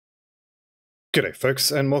G'day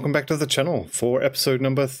folks, and welcome back to the channel for episode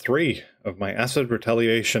number 3 of my Acid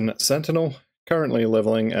Retaliation Sentinel, currently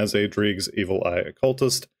leveling as a Dreeg's Evil Eye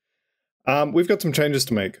Occultist. We've got some changes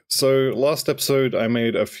to make. So last episode I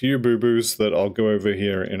made a few boo-boos that I'll go over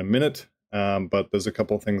here in a minute, but there's a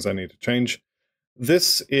couple of things I need to change.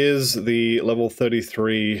 This is the level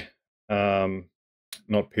 33,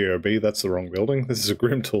 not POB, that's the wrong building, this is a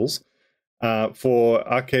Grim Tools. For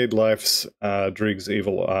Arcade Life's Dreeg's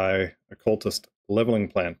Evil Eye Occultist leveling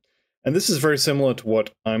plan. And this is very similar to what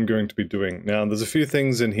I'm going to be doing. Now, there's a few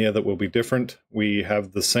things in here that will be different. We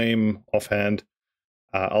have the same offhand.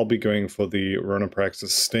 I'll be going for the Ronopraxis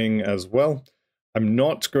Sting as well. I'm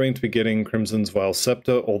not going to be getting Crimson's Vile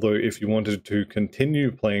Scepter, although if you wanted to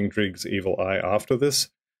continue playing Dreeg's Evil Eye after this,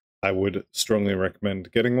 I would strongly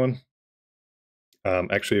recommend getting one.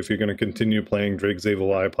 Actually, if you're going to continue playing Dreeg's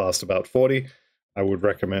Evil Eye past about 40, I would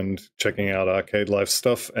recommend checking out Arcade Life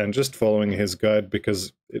stuff and just following his guide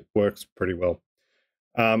because it works pretty well.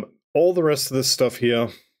 All the rest of this stuff here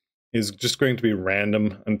is just going to be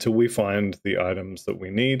random until we find the items that we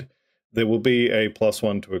need. There will be a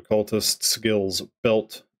 +1 to Occultist skills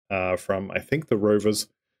belt from, I think, the Rovers,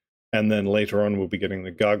 and then later on we'll be getting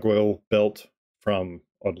the Gargoyle belt from,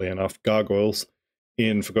 oddly enough, Gargoyles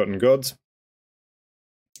in Forgotten Gods.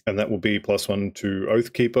 And that will be +1 to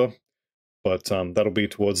Oathkeeper, but that'll be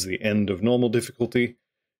towards the end of normal difficulty.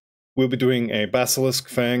 We'll be doing a Basilisk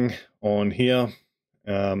Fang on here,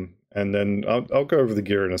 and then I'll go over the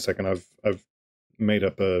gear in a second. I've made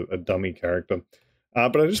up a dummy character.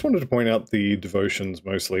 But I just wanted to point out the devotions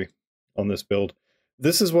mostly on this build.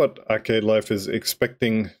 This is what Arcade Life is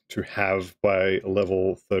expecting to have by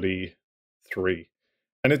level 33.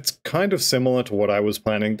 And it's kind of similar to what I was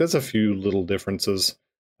planning. There's a few little differences.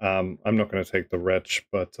 I'm not going to take the Wretch,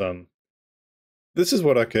 but this is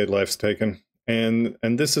what Arcade Life's taken, and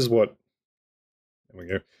this is what, there we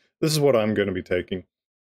go, this is what I'm going to be taking.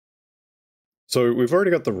 So we've already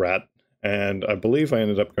got the Rat, and I believe I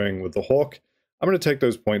ended up going with the Hawk. I'm going to take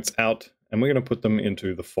those points out, and we're going to put them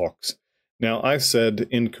into the Fox. Now, I said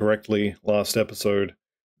incorrectly last episode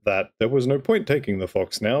that there was no point taking the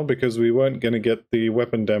Fox now, because we weren't going to get the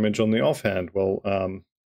weapon damage on the offhand. Well,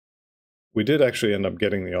 we did actually end up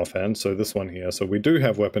getting the offhand, so this one here. So we do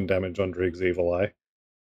have weapon damage on Dreeg's Evil Eye.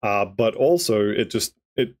 But also,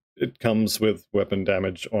 it comes with weapon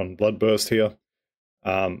damage on Bloodburst here.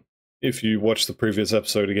 If you watch the previous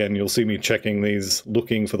episode again, you'll see me checking these,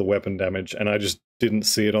 looking for the weapon damage, and I just didn't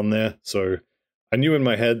see it on there. So I knew in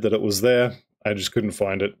my head that it was there, I just couldn't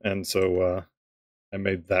find it, and so I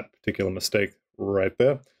made that particular mistake right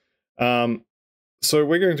there. So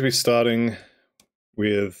we're going to be starting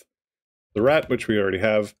with the Rat, which we already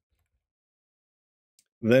have.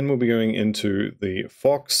 Then we'll be going into the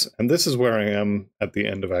Fox, and this is where I am at the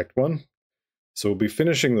end of Act 1. So we'll be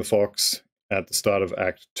finishing the Fox at the start of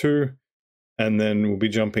Act 2, and then we'll be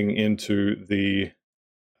jumping into the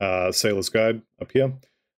Sailor's Guide up here.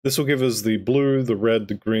 This will give us the blue, the red,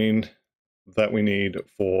 the green that we need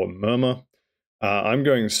for Murmur. I'm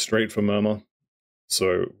going straight for Murmur,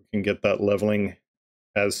 so we can get that leveling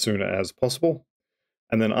as soon as possible.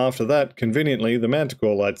 And then after that, conveniently, the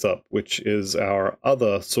Manticore lights up, which is our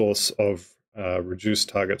other source of reduced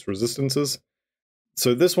targets resistances.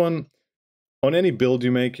 So this one, on any build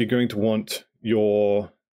you make, you're going to want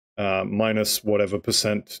your minus whatever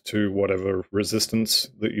 % to whatever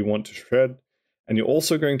resistance that you want to shred. And you're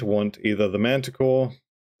also going to want either the Manticore,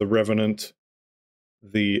 the Revenant,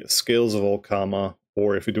 the Scales of Olkama,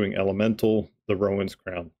 or if you're doing Elemental, the Rowan's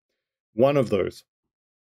Crown. One of those.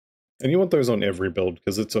 And you want those on every build,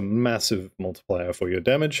 because it's a massive multiplier for your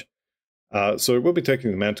damage. So we'll be taking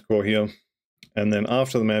the Manticore here, and then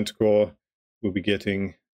after the Manticore, we'll be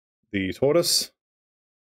getting the Tortoise.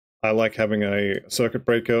 I like having a Circuit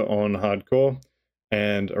Breaker on Hardcore,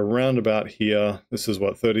 and around about here, this is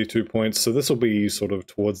what, 32 points, so this will be sort of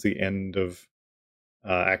towards the end of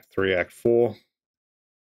Act 3, Act 4.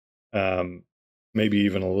 Maybe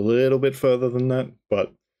even a little bit further than that,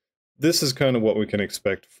 but this is kind of what we can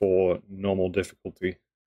expect for normal difficulty.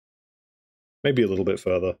 Maybe a little bit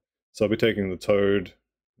further. So I'll be taking the Toad,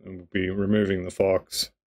 and we'll be removing the Fox.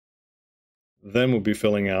 Then we'll be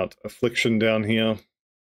filling out Affliction down here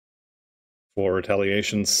for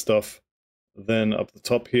Retaliation stuff. Then up the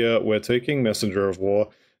top here, we're taking Messenger of War.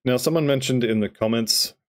 Now, someone mentioned in the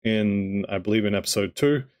comments in, I believe in episode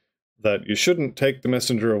 2, that you shouldn't take the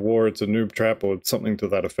Messenger of War, it's a noob trap or something to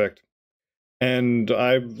that effect. And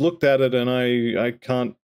I've looked at it and I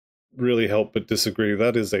can't really help but disagree.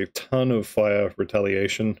 That is a ton of fire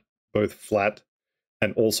retaliation, both flat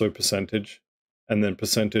and also percentage. And then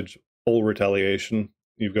percentage all retaliation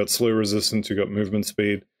you've got slow resistance, you've got movement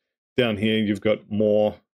speed. Down here, you've got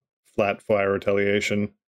more flat fire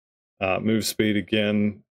retaliation, move speed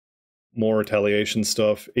again, more retaliation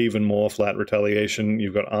stuff, even more flat retaliation.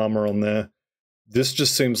 You've got armor on there. This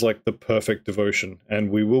just seems like the perfect devotion, and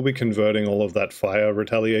we will be converting all of that fire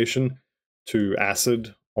retaliation to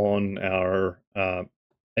acid on our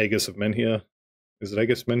Aegis of Menhir. Is it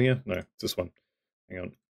Aegis Menhir? No, it's this one. Hang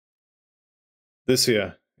on. This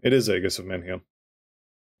here, it is Aegis of Menhir.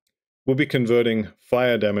 We'll be converting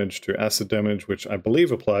fire damage to acid damage, which I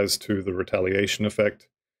believe applies to the retaliation effect,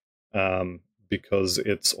 because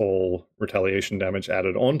it's all retaliation damage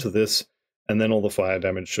added onto this, and then all the fire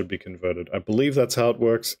damage should be converted. I believe that's how it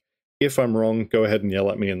works. If I'm wrong, go ahead and yell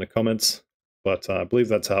at me in the comments, but I believe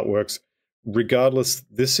that's how it works. Regardless,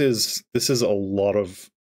 this is a lot of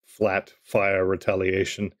flat fire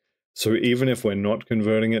retaliation, so even if we're not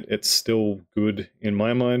converting it, it's still good in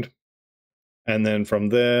my mind. And then from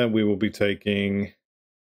there, we will be taking,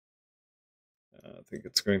 I think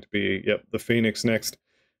it's going to be, yep, the Phoenix next.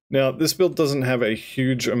 Now, this build doesn't have a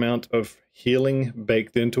huge amount of healing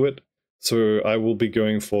baked into it, so I will be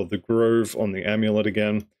going for the Grove on the Amulet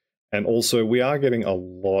again. And also, we are getting a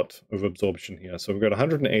lot of absorption here. So we've got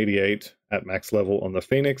 188 at max level on the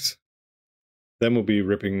Phoenix. Then we'll be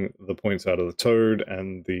ripping the points out of the Toad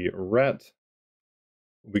and the Rat.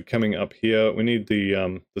 We'll be coming up here. We need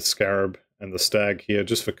the Scarab and the Stag here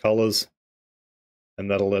just for colors. And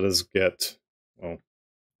that'll let us get, well,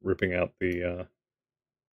 ripping out the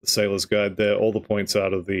Sailor's Guide there, all the points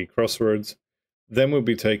out of the Crossroads. Then we'll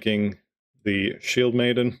be taking the Shield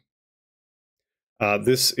Maiden.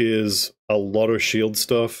 This is a lot of shield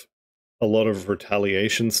stuff, a lot of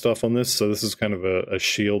retaliation stuff on this, so this is kind of a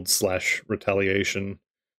shield / retaliation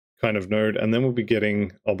kind of node. And then we'll be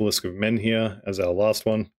getting Obelisk of Menhir as our last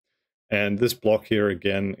one. And this block here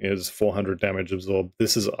again is 400 damage absorbed.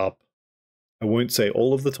 This is up, I won't say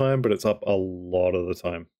all of the time, but it's up a lot of the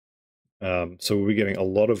time. So we'll be getting a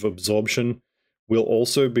lot of absorption. We'll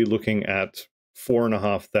also be looking at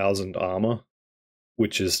 4,500 armor,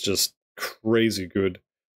 which is just crazy good.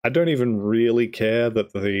 I don't even really care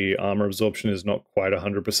that the armor absorption is not quite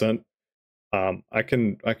 100%. I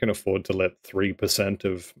can afford to let 3%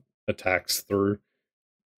 of attacks through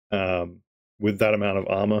with that amount of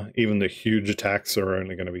armor. Even the huge attacks are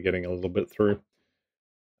only going to be getting a little bit through.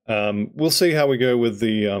 We'll see how we go with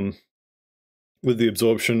the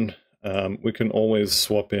absorption. We can always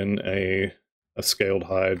swap in a scaled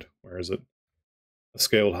hide. Where is it? A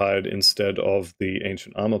scaled hide instead of the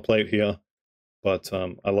ancient armor plate here. But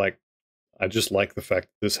I just like the fact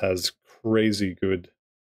that this has crazy good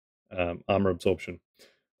armor absorption.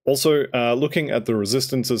 Also, looking at the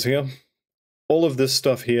resistances here, all of this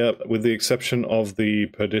stuff here, with the exception of the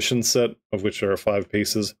Perdition set, of which there are 5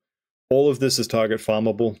 pieces, all of this is target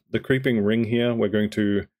farmable. The Creeping Ring here, we're going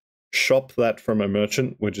to shop that from a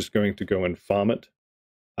merchant. We're just going to go and farm it.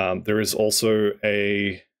 There is also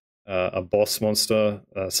a boss monster,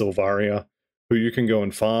 Silvaria, who you can go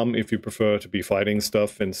and farm if you prefer to be fighting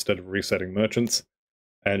stuff instead of resetting merchants.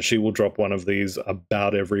 And she will drop one of these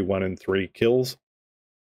about every 1 in 3 kills.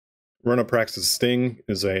 Ronoprax's Sting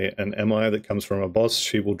is an MI that comes from a boss.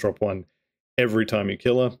 She will drop one every time you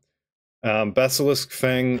kill her. Basilisk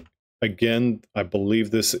Fang, again, I believe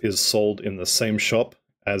this is sold in the same shop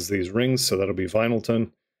as these rings, so that'll be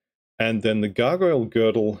Vinylton. And then the Gargoyle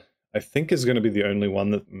Girdle, I think, is going to be the only one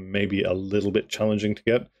that may be a little bit challenging to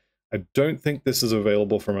get. I don't think this is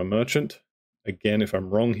available from a merchant. Again, if I'm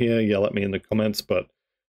wrong here, yell at me in the comments, but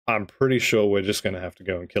I'm pretty sure we're just going to have to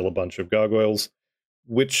go and kill a bunch of gargoyles,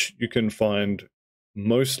 which you can find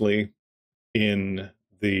mostly in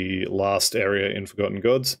the last area in Forgotten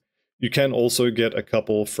Gods. You can also get a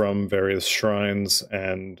couple from various shrines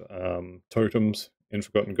and totems in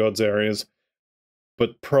Forgotten Gods areas,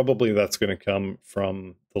 but probably that's going to come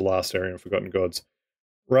from the last area in Forgotten Gods.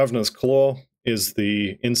 Ravna's Claw is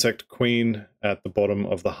the insect queen at the bottom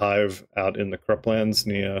of the hive out in the croplands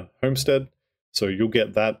near Homestead, so you'll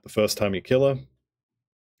get that the first time you kill her.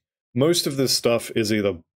 Most of this stuff is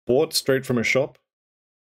either bought straight from a shop,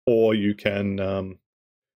 or you can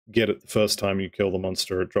get it the first time you kill the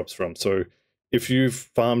monster it drops from. So if you've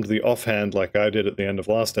farmed the offhand like I did at the end of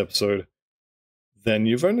last episode, then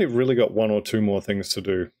you've only really got 1 or 2 more things to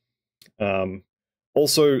do.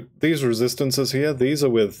 Also, these resistances here, these are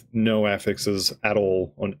with no affixes at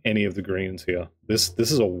all on any of the greens here. This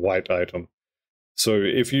is a white item. So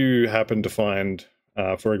if you happen to find,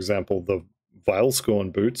 for example, the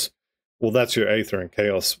Vilescorn boots, well, that's your Aether and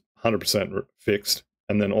Chaos 100% fixed.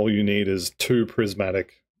 And then all you need is 2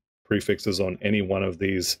 prismatic prefixes on any one of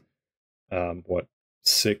these,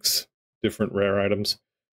 6 different rare items,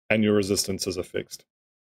 and your resistances are fixed.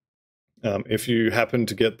 If you happen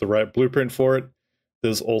to get the right blueprint for it,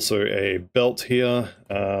 there's also a belt here,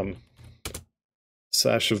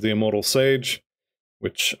 Sash of the Immortal Sage,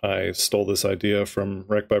 which I stole this idea from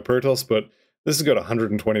Wreck by Protoss, but this has got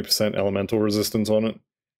 120% elemental resistance on it.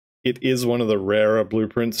 It is one of the rarer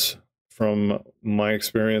blueprints from my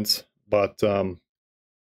experience, but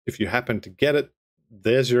if you happen to get it,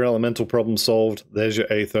 there's your elemental problem solved, there's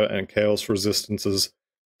your Aether and Chaos resistances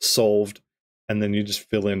solved, and then you just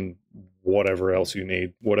fill in whatever else you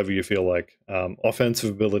need, whatever you feel like. Offensive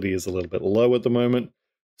ability is a little bit low at the moment,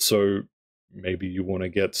 so maybe you want to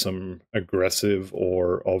get some aggressive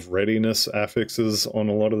or of readiness affixes on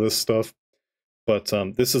a lot of this stuff, but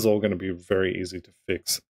this is all going to be very easy to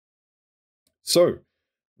fix. So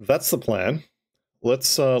that's the plan.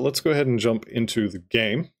 Let's go ahead and jump into the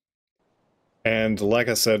game. And like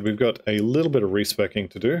I said, we've got a little bit of respecking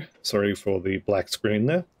to do. Sorry for the black screen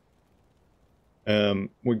there.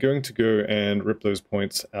 We're going to go and rip those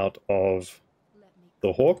points out of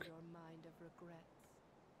the Hawk.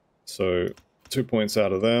 So 2 points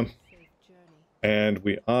out of there. And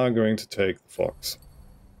we are going to take the Fox.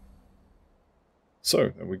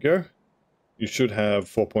 So there we go. You should have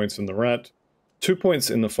 4 points in the Rat, 2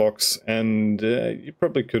 points in the Fox, and you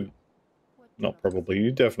probably could... Not probably,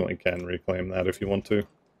 you definitely can reclaim that if you want to.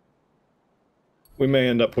 We may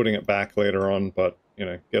end up putting it back later on, but, you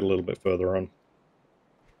know, get a little bit further on.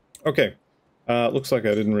 Okay, looks like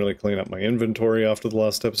I didn't really clean up my inventory after the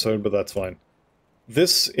last episode, but that's fine.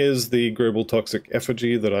 This is the Global Toxic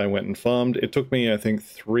Effigy that I went and farmed. It took me, I think,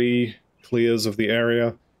 3 clears of the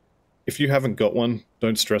area. If you haven't got one,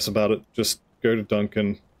 don't stress about it. Just go to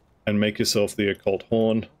Duncan and make yourself the Occult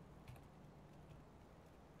Horn.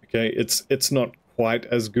 Okay, it's not quite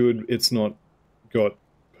as good, it's not got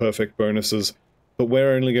perfect bonuses, but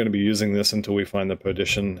we're only going to be using this until we find the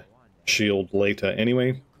Perdition shield later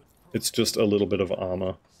anyway. It's just a little bit of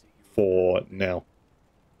armor for now.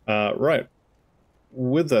 Right,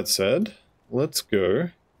 with that said, let's go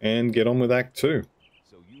and get on with Act 2.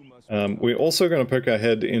 We're also going to poke our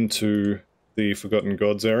head into the Forgotten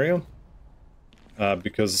Gods area.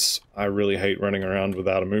 Because I really hate running around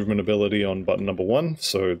without a movement ability on button number 1,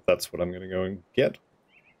 so that's what I'm going to go and get.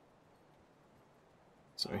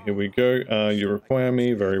 So here we go. You require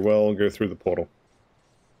me, very well, go through the portal.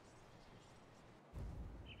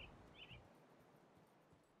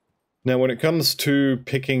 Now when it comes to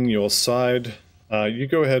picking your side, you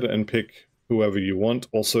go ahead and pick whoever you want.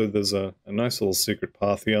 Also there's a nice little secret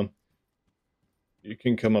path here. You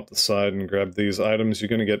can come up the side and grab these items. You're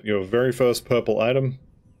going to get your very first purple item,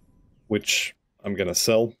 which I'm going to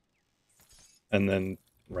sell, and then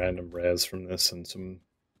random rares from this and some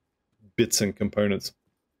bits and components.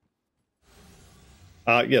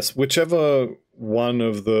 Yes, whichever one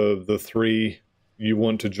of the 3 you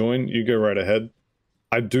want to join, you go right ahead.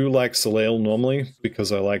 I do like Soleil normally,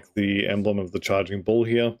 because I like the emblem of the Charging Bull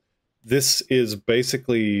here. This is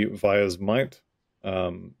basically Vaya's Might,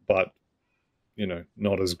 but you know,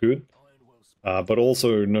 not as good, but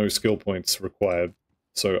also no skill points required.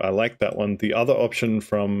 So I like that one. The other option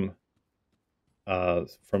from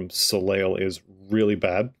Soleil is really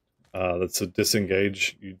bad. That's a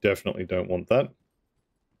disengage. You definitely don't want that.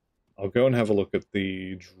 I'll go and have a look at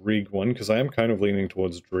the Dreeg one, because I am kind of leaning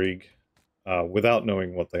towards Dreeg, without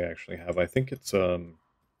knowing what they actually have. I think it's the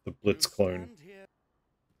Blitz clone.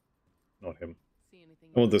 Not him.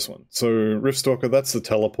 I want this one. So, Riftstalker, that's the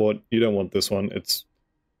teleport. You don't want this one. It's...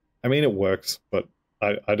 I mean, it works, but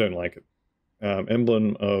I don't like it.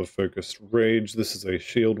 Emblem of Focused Rage. This is a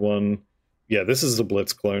shield one. Yeah, this is the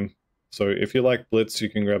Blitz clone. So, if you like Blitz, you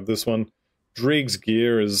can grab this one. Dreeg's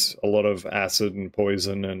gear is a lot of acid and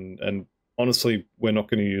poison, and honestly, we're not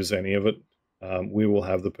going to use any of it. We will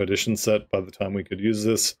have the Perdition set by the time we could use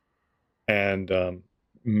this, and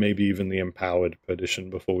maybe even the Empowered Perdition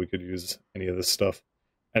before we could use any of this stuff.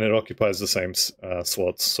 And it occupies the same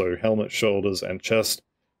slots, so helmet, shoulders, and chest.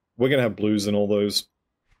 We're going to have blues in all those.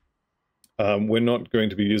 We're not going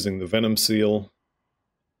to be using the Venom Seal.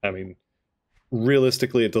 I mean,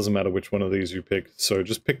 realistically, it doesn't matter which one of these you pick, so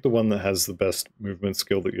just pick the one that has the best movement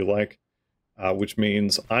skill that you like, which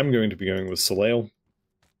means I'm going to be going with Soleil.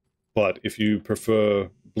 But if you prefer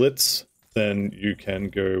Blitz, then you can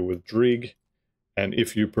go with Dreeg. And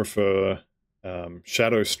if you prefer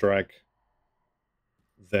Shadow Strike,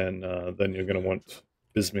 then you're going to want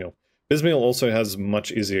Bismiel. Bismiel also has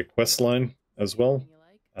much easier quest line as well,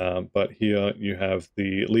 but here you have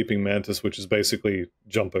the Leaping Mantis, which is basically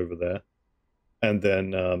jump over there. And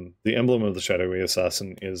then the Emblem of the Shadowy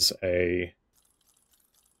Assassin is a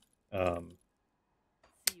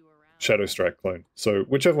Shadow Strike clone. So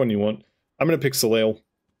whichever one you want. I'm going to pick Soleil,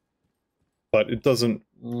 but it doesn't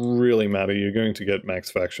really matter. You're going to get max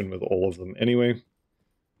faction with all of them anyway.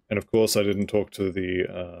 And of course, I didn't talk to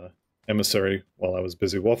the emissary while I was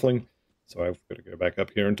busy waffling, so I've got to go back up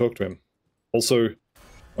here and talk to him. Also,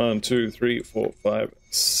 1, 2, 3, 4, 5,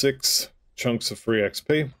 6 chunks of free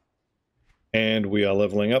XP. And we are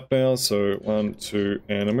leveling up now, so 1, 2,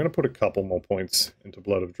 and I'm going to put a couple more points into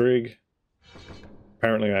Blood of Drieg.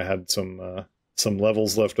 Apparently I had some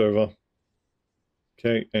levels left over.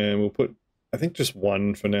 Okay, and we'll put, I think, just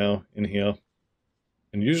 1 for now in here.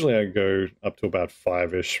 And usually I go up to about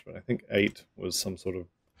 5-ish, but I think 8 was some sort of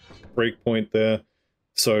break point there.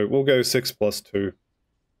 So we'll go 6 plus 2.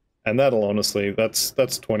 And that'll honestly, that's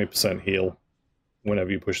 20% heal whenever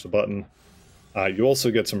you push the button. You also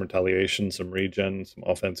get some retaliation, some regen, some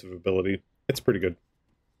offensive ability. It's pretty good.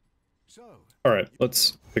 Alright,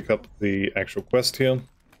 let's pick up the actual quest here.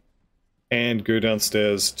 And go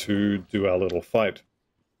downstairs to do our little fight.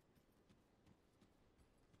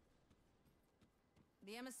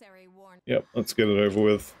 Yep, let's get it over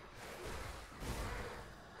with.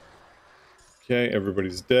 Okay,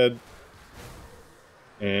 everybody's dead.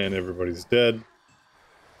 And everybody's dead.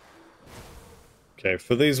 Okay,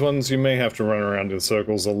 for these ones you may have to run around in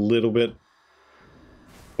circles a little bit.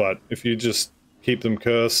 But if you just keep them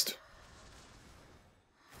cursed...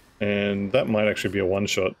 And that might actually be a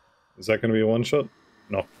one-shot. Is that going to be a one-shot?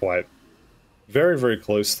 Not quite. Very, very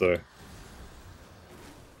close though.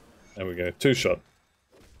 There we go, 2-shot.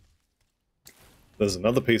 There's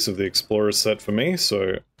another piece of the Explorer set for me,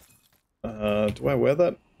 so... do I wear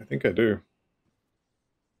that? I think I do.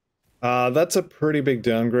 That's a pretty big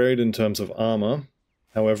downgrade in terms of armor.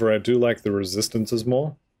 However, I do like the resistances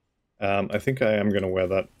more. I think I am going to wear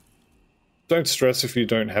that. Don't stress if you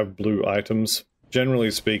don't have blue items.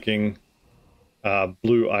 Generally speaking,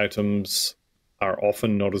 blue items are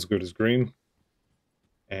often not as good as green.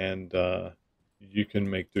 And you can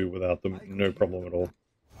make do without them, no problem at all.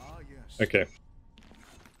 Okay.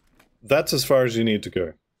 That's as far as you need to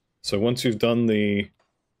go. So once you've done the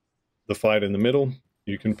fight in the middle,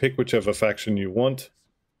 you can pick whichever faction you want.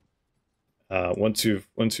 Once you've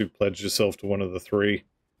pledged yourself to one of the 3,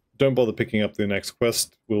 don't bother picking up the next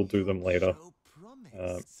quest. We'll do them later.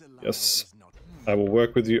 Yes, I will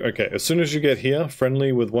work with you. Okay, as soon as you get here,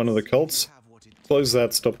 friendly with one of the cults, close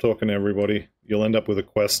that, stop talking to everybody. You'll end up with a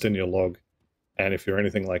quest in your log. And if you're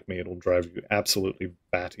anything like me, it'll drive you absolutely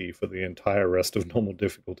batty for the entire rest of normal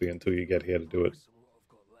difficulty until you get here to do it.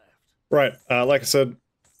 Right, like I said,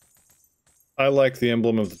 I like the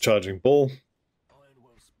emblem of the charging bull.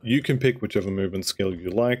 You can pick whichever movement skill you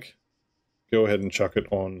like. Go ahead and chuck it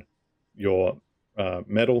on your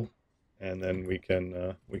medal, and then we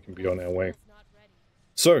can be on our way.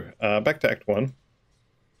 So, back to Act 1.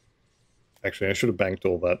 Actually, I should have banked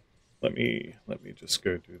all that. Let me just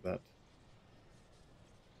go do that.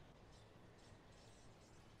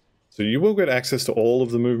 So you will get access to all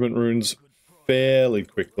of the movement runes fairly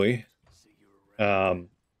quickly. So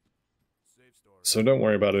don't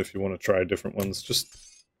worry about it if you want to try different ones.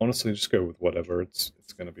 Just, honestly, just go with whatever. It's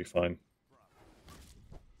going to be fine.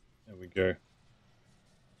 There we go.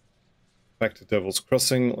 Back to Devil's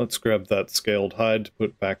Crossing. Let's grab that scaled hide to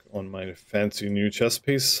put back on my fancy new chest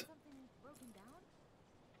piece.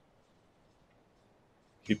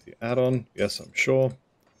 Keep the add-on. Yes, I'm sure.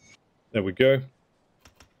 There we go.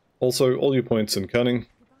 Also, all your points in cunning.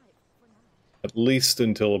 At least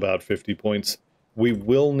until about 50 points. We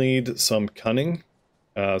will need some cunning.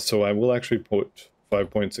 So I will actually put 5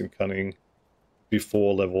 points in cunning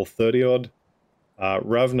before level 30 odd.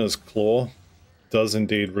 Ravna's Claw does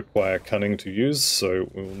indeed require cunning to use, so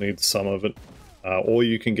we will need some of it. Or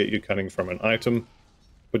you can get your cunning from an item.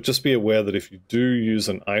 But just be aware that if you do use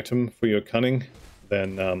an item for your cunning,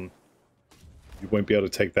 then you won't be able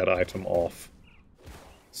to take that item off.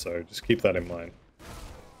 So just keep that in mind.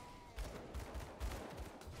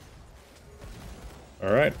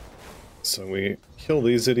 Alright, so we kill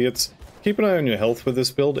these idiots. Keep an eye on your health with this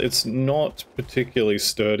build. It's not particularly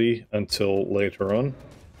sturdy until later on.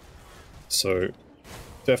 So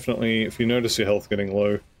definitely, if you notice your health getting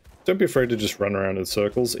low, don't be afraid to just run around in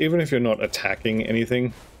circles. Even if you're not attacking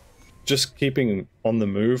anything, just keeping on the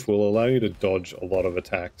move will allow you to dodge a lot of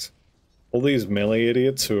attacks. All these melee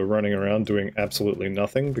idiots who are running around doing absolutely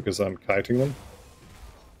nothing because I'm kiting them.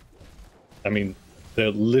 I mean,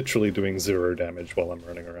 they're literally doing 0 damage while I'm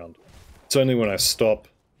running around. It's only when I stop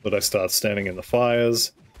that I start standing in the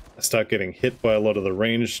fires, I start getting hit by a lot of the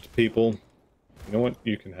ranged people. You know what?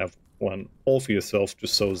 You can have one all for yourself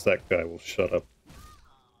just so as that guy will shut up.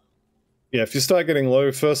 Yeah, if you start getting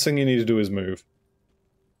low, first thing you need to do is move.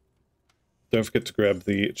 Don't forget to grab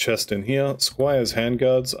the chest in here. Squire's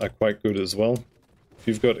handguards are quite good as well. If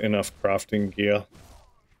you've got enough crafting gear,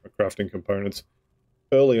 or crafting components,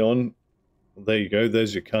 early on, there you go,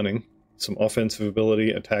 there's your cunning. Some offensive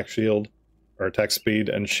ability, attack shield, or attack speed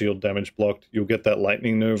and shield damage blocked. You'll get that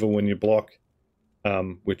lightning nova when you block,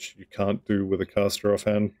 which you can't do with a caster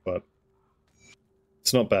offhand, but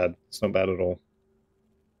it's not bad. It's not bad at all.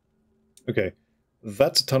 Okay,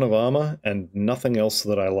 that's a ton of armor and nothing else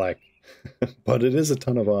that I like. But it is a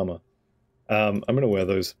ton of armor. I'm going to wear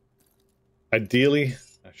those. Ideally,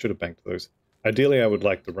 I should have banked those. Ideally, I would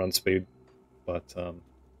like the run speed, but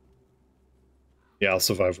yeah, I'll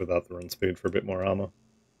survive without the run speed for a bit more armor.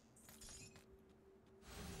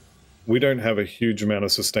 We don't have a huge amount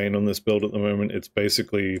of sustain on this build at the moment. It's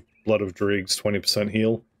basically Blood of Dregs, 20%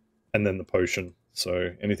 heal, and then the potion.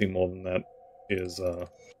 So anything more than that is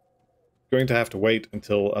going to have to wait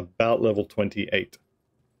until about level 28.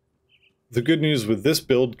 The good news with this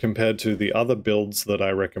build compared to the other builds that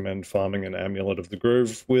I recommend farming an Amulet of the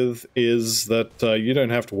Grove with is that you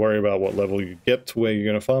don't have to worry about what level you get to where you're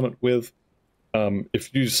going to farm it with.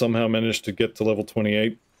 If you somehow manage to get to level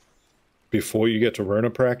 28 before you get to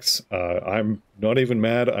Ronaprax, I'm not even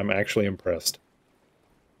mad, I'm actually impressed.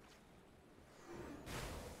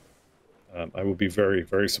 I will be very,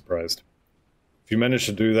 very surprised. If you manage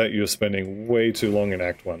to do that, you're spending way too long in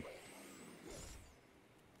Act 1.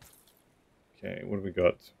 Okay, what have we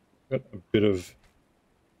got? We've got a bit of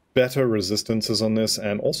better resistances on this,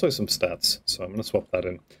 and also some stats, so I'm going to swap that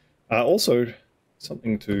in. Also,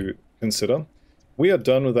 something to consider. We are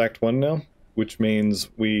done with Act 1 now, which means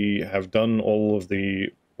we have done all of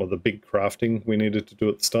the big crafting we needed to do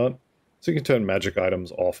at the start. So you can turn magic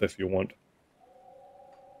items off if you want.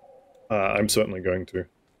 I'm certainly going to.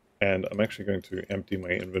 And I'm actually going to empty my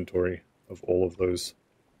inventory of all of those.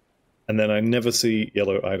 And then I never see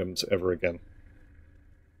yellow items ever again.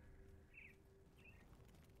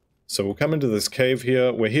 So we'll come into this cave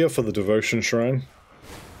here. We're here for the Devotion Shrine,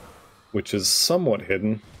 which is somewhat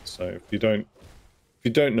hidden. So if you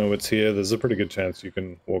don't know it's here, there's a pretty good chance you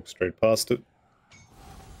can walk straight past it.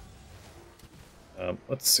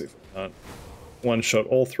 Let's see if we can't one-shot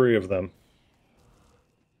all three of them.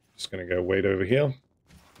 Just going to go wait over here.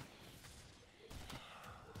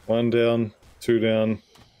 1 down, 2 down,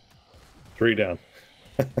 3 down.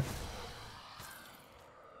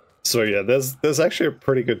 So yeah, there's actually a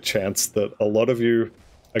pretty good chance that a lot of you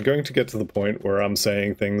are going to get to the point where I'm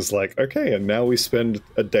saying things like, okay, and now we spend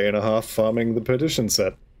a day and a half farming the Perdition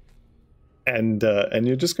set. And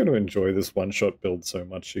you're just going to enjoy this one-shot build so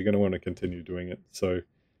much, you're going to want to continue doing it. So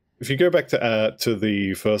if you go back to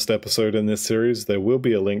the first episode in this series, there will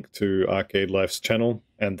be a link to Arcade Life's channel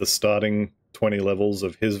and the starting 20 levels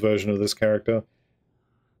of his version of this character.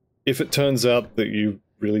 If it turns out that you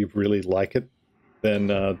really, really like it,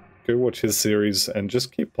 then go watch his series and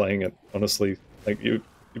just keep playing it, honestly. Like,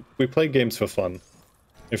 we play games for fun.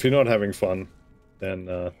 If you're not having fun, then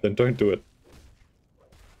don't do it.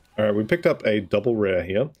 Alright, we picked up a double rare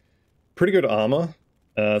here. Pretty good armor.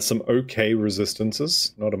 Some okay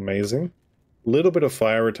resistances, not amazing. Little bit of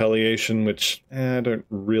fire retaliation, which I don't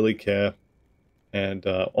really care. And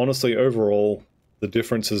honestly, overall, the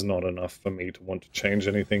difference is not enough for me to want to change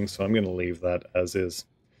anything, so I'm going to leave that as is.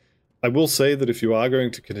 I will say that if you are going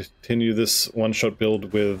to continue this one-shot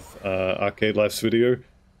build with Arcade Life's video,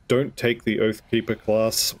 don't take the Oathkeeper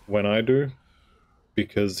class when I do,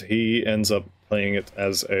 because he ends up playing it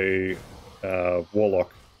as a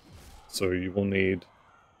Warlock. So you will need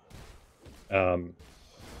Arcanist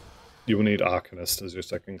as your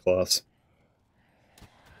second class.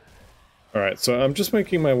 Alright, so I'm just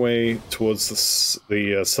making my way towards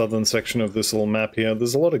the southern section of this little map here.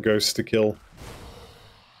 There's a lot of ghosts to kill,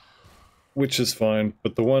 which is fine,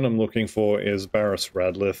 but the one I'm looking for is Barris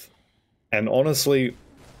Radlith. And honestly,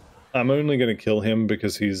 I'm only going to kill him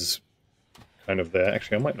because he's kind of there.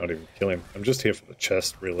 Actually, I might not even kill him. I'm just here for the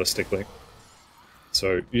chest, realistically.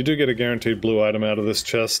 So, you do get a guaranteed blue item out of this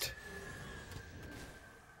chest.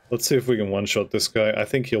 Let's see if we can one-shot this guy. I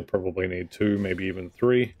think he'll probably need 2, maybe even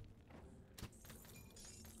 3.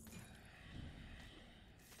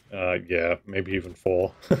 Yeah, maybe even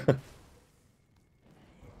 4.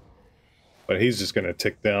 But he's just going to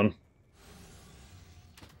tick down.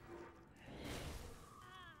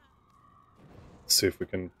 Let's see if we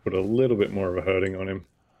can put a little bit more of a hurting on him.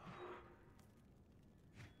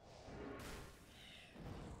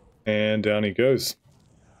 And down he goes.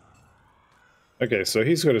 Okay, so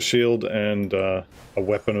he's got a shield and a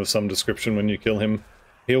weapon of some description when you kill him.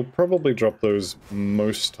 He'll probably drop those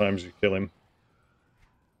most times you kill him.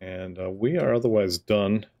 And we are otherwise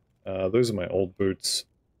done. Those are my old boots.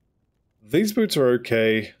 These boots are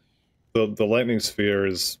okay. The lightning sphere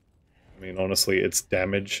is, I mean, honestly, it's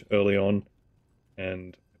damage early on,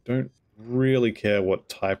 and I don't really care what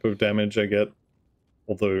type of damage I get,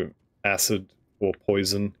 although acid or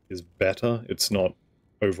poison is better. It's not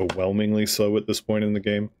overwhelmingly so at this point in the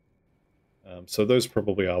game. So those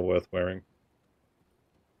probably are worth wearing.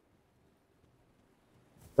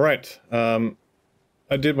 Right,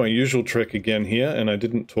 I did my usual trick again here, and I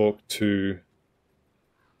didn't talk to,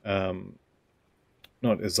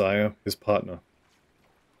 not Isaiah, his partner.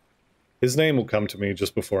 His name will come to me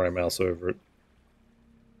just before I mouse over it.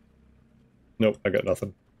 Nope, I got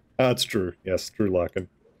nothing. Ah, it's Drew. Yes, Drew Larkin.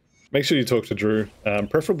 Make sure you talk to Drew,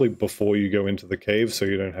 preferably before you go into the cave so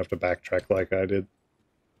you don't have to backtrack like I did.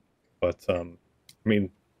 But, I mean,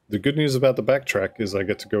 the good news about the backtrack is I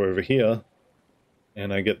get to go over here,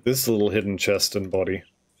 and I get this little hidden chest and body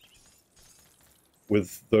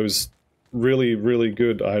with those really, really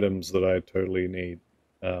good items that I totally need.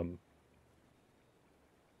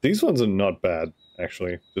 These ones are not bad,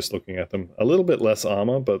 actually, just looking at them. A little bit less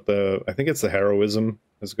armor, but I think it's the Heroism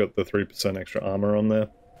has got the 3% extra armor on there.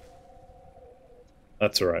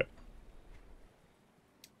 That's alright.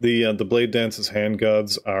 The Blade Dancer's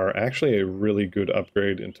handguards are actually a really good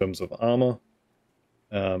upgrade in terms of armor.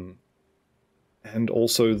 And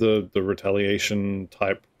also the Retaliation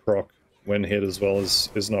type proc when hit as well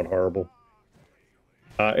is not horrible.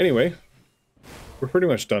 Anyway, we're pretty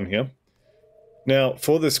much done here. Now,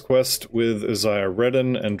 for this quest with Isaiah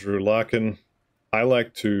Redden and Drew Larkin, I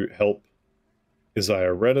like to help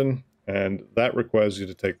Isaiah Redden, and that requires you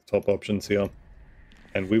to take the top options here,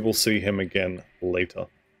 and we will see him again later.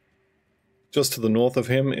 Just to the north of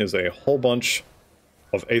him is a whole bunch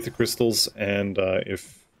of Aether Crystals, and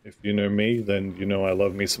if you know me, then you know I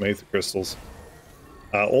love me some Aether Crystals.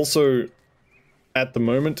 Also, at the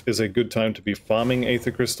moment is a good time to be farming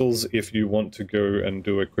Aether Crystals if you want to go and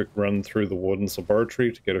do a quick run through the Warden's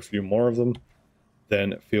Laboratory to get a few more of them.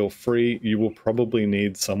 Then feel free. You will probably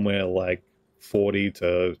need somewhere like 40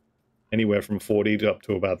 to anywhere from 40 to up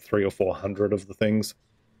to about 300 or 400 of the things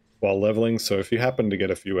while leveling. So if you happen to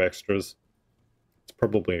get a few extras, it's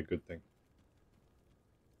probably a good thing.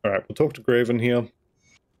 Alright, we'll talk to Graven here.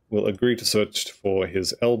 We'll agree to search for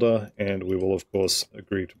his Elder, and we will of course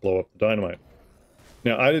agree to blow up the dynamite.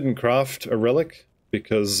 Now, I didn't craft a relic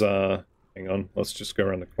because, hang on, let's just go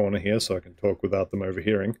around the corner here so I can talk without them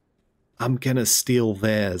overhearing. I'm gonna steal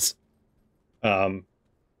theirs. But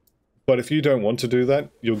if you don't want to do that,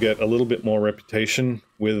 you'll get a little bit more reputation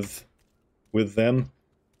with them,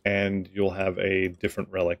 and you'll have a different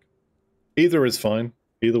relic. Either is fine,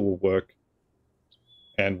 either will work,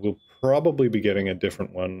 and we'll probably be getting a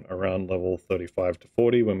different one around level 35 to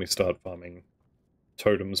 40 when we start farming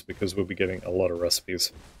totems, because we'll be getting a lot of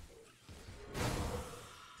recipes.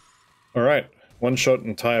 Alright, one shot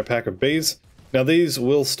entire pack of bees. Now these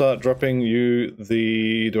will start dropping you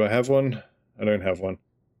the... do I have one? I don't have one.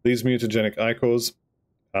 These mutagenic ichors,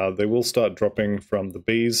 they will start dropping from the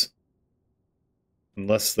bees,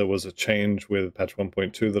 unless there was a change with patch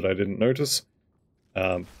 1.2 that I didn't notice.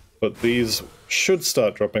 But these should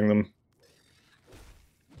start dropping them.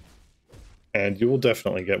 And you will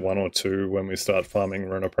definitely get one or two when we start farming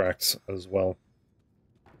Ronoprax as well.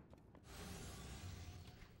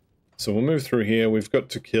 So we'll move through here. We've got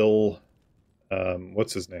to kill...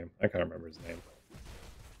 what's his name? I can't remember his name.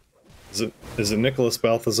 Is it Nicholas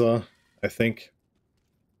Balthazar? I think.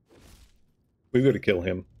 We've got to kill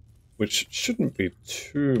him, which shouldn't be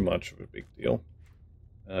too much of a big deal.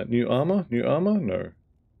 New armor? New armor? No.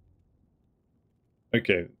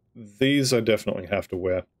 Okay, these I definitely have to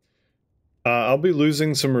wear. I'll be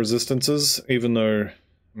losing some resistances, even though,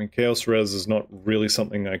 I mean, Chaos Res is not really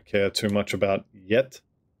something I care too much about yet.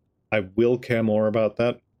 I will care more about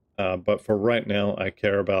that, but for right now, I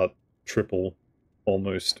care about triple,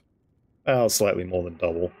 almost, slightly more than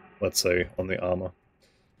double, let's say, on the armor.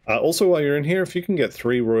 Also, while you're in here, if you can get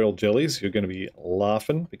 3 Royal Jellies, you're going to be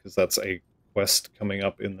laughing, because that's a quest coming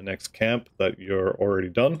up in the next camp that you're already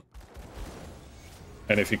done.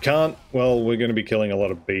 And if you can't, well, we're going to be killing a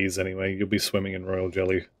lot of bees anyway. You'll be swimming in Royal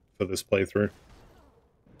Jelly for this playthrough.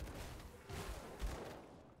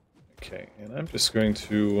 Okay, and I'm just going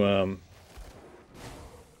to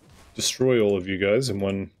destroy all of you guys in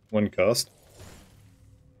one cast.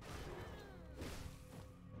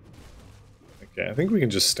 Okay, I think we can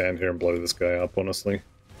just stand here and blow this guy up, honestly.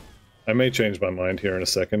 I may change my mind here in a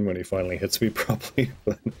second when he finally hits me properly,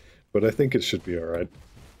 but I think it should be alright.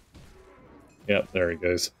 Yep, there he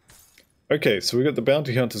goes. Okay, so we got the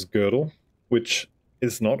Bounty Hunter's Girdle, which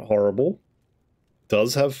is not horrible.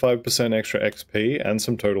 Does have 5% extra XP and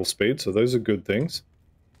some total speed, so those are good things.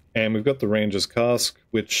 And we've got the Ranger's Cask,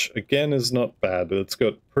 which again is not bad. It's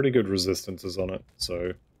got pretty good resistances on it,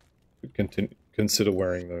 so we could consider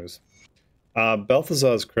wearing those.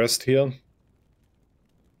 Balthazar's Crest here.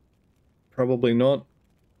 Probably not.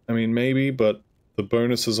 I mean, maybe, but the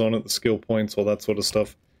bonuses on it, the skill points, all that sort of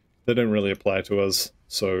stuff, they don't really apply to us.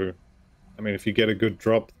 So, I mean, if you get a good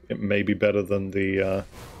drop, it may be better than the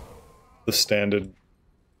standard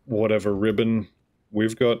whatever ribbon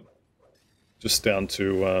we've got. Just down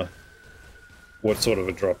to what sort of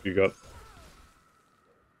a drop you got.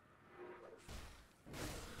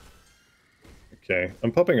 Okay,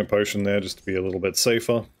 I'm popping a potion there just to be a little bit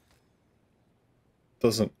safer.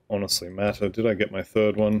 Doesn't honestly matter. Did I get my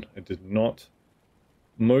third one? I did not.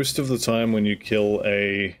 Most of the time when you kill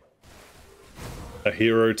a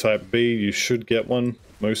hero type B, you should get one.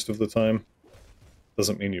 Most of the time.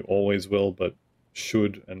 Doesn't mean you always will, but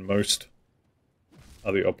should and most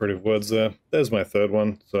are the operative words there. There's my third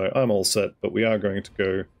one, so I'm all set, but we are going to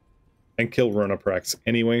go and kill Ronaprax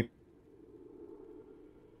anyway.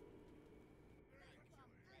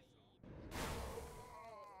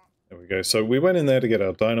 There we go. So we went in there to get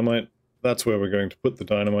our dynamite. That's where we're going to put the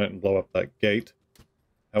dynamite and blow up that gate.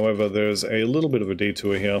 However, there's a little bit of a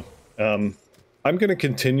detour here. I'm going to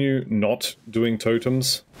continue not doing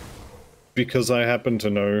totems because I happen to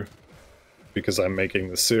know, because I'm making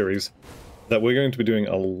this series, that we're going to be doing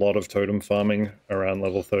a lot of totem farming around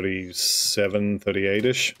level 37,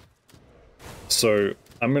 38-ish. So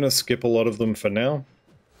I'm going to skip a lot of them for now.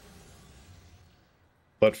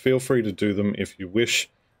 But feel free to do them if you wish.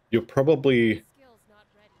 You're probably...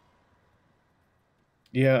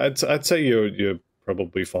 Yeah, I'd say you're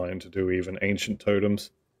probably fine to do even ancient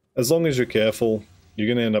totems. As long as you're careful, you're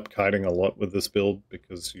going to end up kiting a lot with this build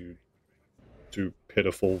because you do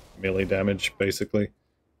pitiful melee damage, basically.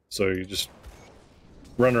 So you just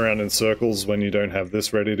run around in circles when you don't have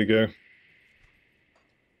this ready to go.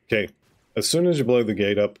 Okay, as soon as you blow the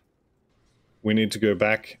gate up, we need to go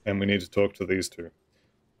back and we need to talk to these two.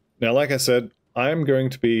 Now, like I said, I'm going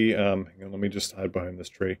to be... hang on, let me just hide behind this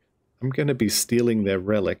tree. I'm going to be stealing their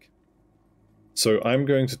relic. So I'm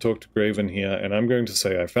going to talk to Graven here, and I'm going to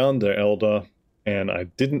say I found their Elder, and I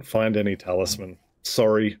didn't find any talisman.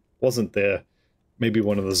 Sorry, wasn't there. Maybe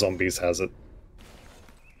one of the zombies has it.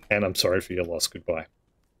 And I'm sorry for your loss, goodbye.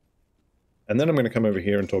 And then I'm going to come over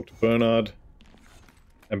here and talk to Bernard.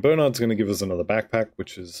 And Bernard's going to give us another backpack,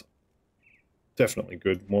 which is definitely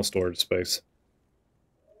good. More storage space.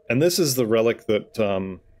 And this is the relic that,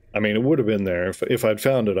 I mean, it would have been there. If I'd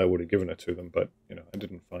found it, I would have given it to them, but, you know, I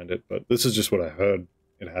didn't find it. But this is just what I heard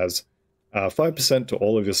it has. 5% to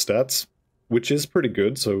all of your stats, which is pretty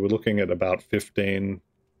good. So we're looking at about 15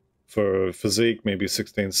 for physique, maybe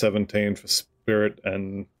 16, 17 for spirit,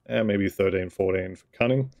 and maybe 13, 14 for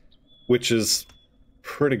cunning, which is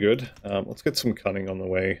pretty good. Let's get some cunning on the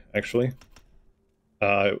way, actually.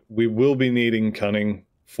 We will be needing cunning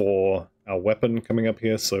for our weapon coming up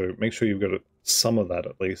here, so make sure you've got some of that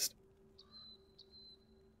at least.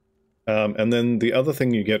 And then the other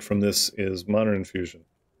thing you get from this is mana infusion.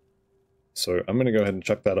 So I'm going to go ahead and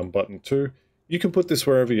chuck that on button 2. You can put this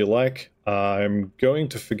wherever you like. I'm going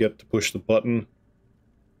to forget to push the button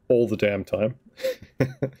all the damn time.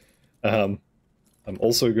 I'm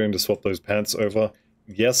also going to swap those pants over.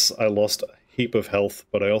 Yes, I lost a heap of health,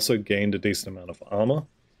 but I also gained a decent amount of armor.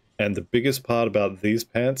 And the biggest part about these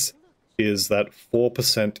pants is that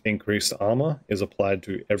 4% increased armor is applied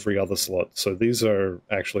to every other slot. So these are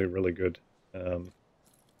actually really good.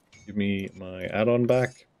 Give me my add-on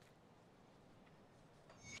back.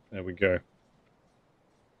 There we go.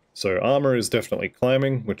 So armor is definitely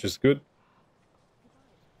climbing, which is good.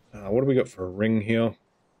 What do we got for a ring here?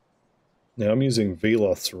 Now I'm using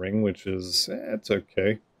Veloth's ring, which is... it's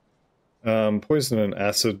okay. Poison and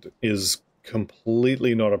acid is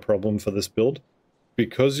completely not a problem for this build.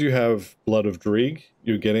 Because you have Blood of Dreeg,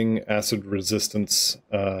 you're getting acid resistance.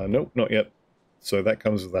 Nope, not yet. So that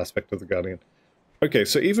comes with Aspect of the Guardian. Okay,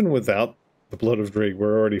 so even without the Blood of Dreeg,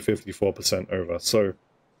 we're already 54% over. So,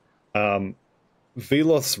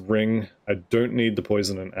 Veloth's ring, I don't need the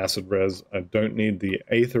poison and acid res. I don't need the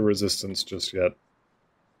Aether resistance just yet.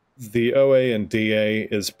 The OA and DA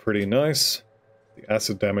is pretty nice. The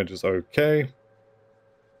acid damage is okay.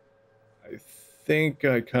 I think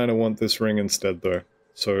I kind of want this ring instead, though.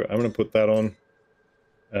 So I'm going to put that on.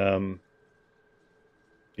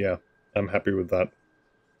 Yeah, I'm happy with that.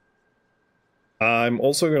 I'm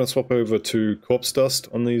also going to swap over to Corpse Dust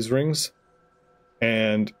on these rings.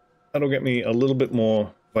 And that'll get me a little bit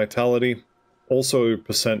more vitality. Also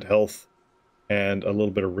percent health and a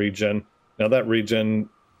little bit of regen. Now that regen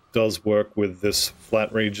does work with this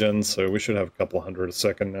flat regen, so we should have a couple hundred a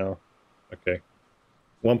second now. Okay.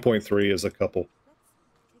 1.3 is a couple.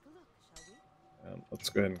 Let's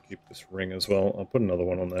go ahead and keep this ring as well. I'll put another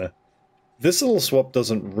one on there. This little swap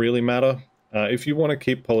doesn't really matter. If you want to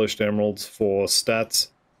keep polished emeralds for stats,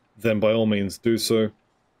 then by all means do so.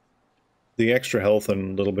 The extra health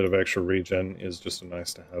and a little bit of extra regen is just a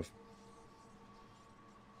nice to have.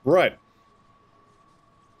 Right.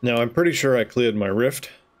 Now I'm pretty sure I cleared my rift.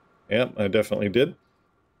 Yep, I definitely did.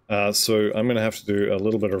 So I'm going to have to do a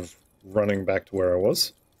little bit of running back to where I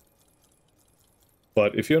was.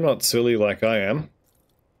 But if you're not silly like I am,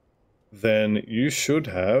 then you should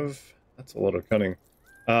have... That's a lot of cunning.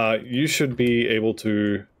 You should be able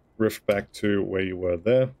to rift back to where you were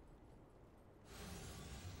there,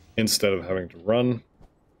 instead of having to run.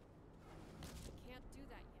 Can't do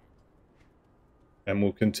that yet. And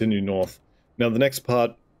we'll continue north. Now the next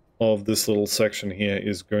part of this little section here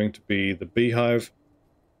is going to be the beehive.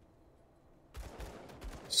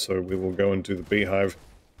 So we will go and do the beehive.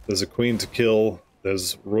 There's a queen to kill,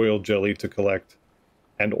 there's royal jelly to collect,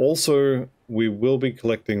 and also we will be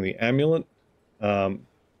collecting the amulet,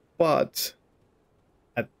 but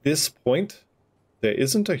at this point there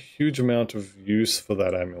isn't a huge amount of use for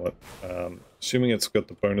that amulet, assuming it's got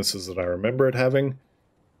the bonuses that I remember it having,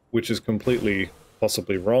 which is completely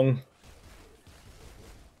possibly wrong.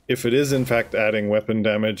 If it is in fact adding weapon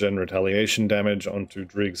damage and retaliation damage onto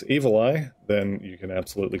Dreeg's Evil Eye, then you can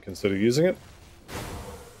absolutely consider using it.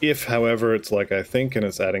 If, however, it's like I think and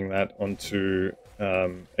it's adding that onto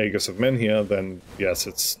Aegis of Menhir, then yes,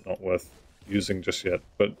 it's not worth using just yet.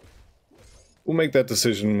 But we'll make that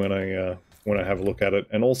decision when I have a look at it.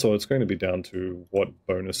 And also, it's going to be down to what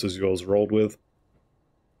bonuses yours rolled with.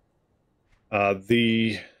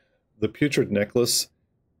 The Putrid Necklace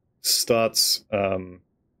starts...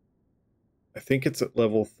 I think it's at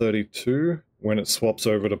level 32 when it swaps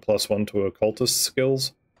over to +1 to occultist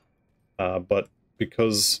skills. But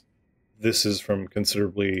because this is from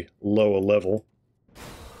considerably lower level,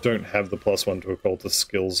 don't have the +1 to occultist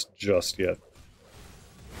skills just yet.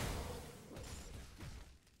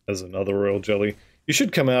 There's another royal jelly. You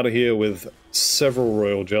should come out of here with several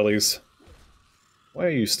royal jellies. Why are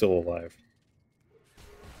you still alive?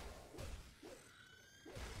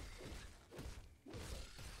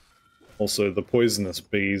 Also, the poisonous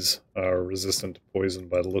bees are resistant to poison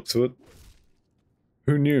by the looks of it.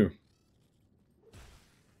 Who knew?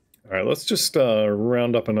 Alright, let's just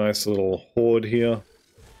round up a nice little horde here.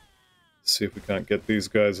 See if we can't get these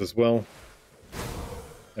guys as well.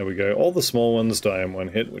 There we go. All the small ones die in one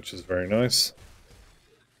hit, which is very nice.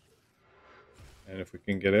 And if we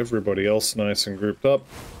can get everybody else nice and grouped up,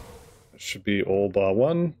 it should be all bar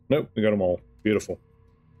one. Nope, we got them all. Beautiful.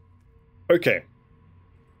 Okay.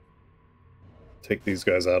 Take these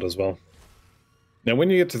guys out as well. Now when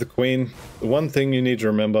you get to the queen, the one thing you need to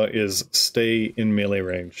remember is stay in melee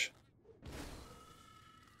range.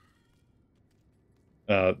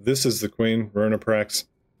 This is the queen, Ronaprax.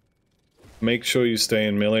 Make sure you stay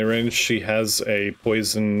in melee range. She has a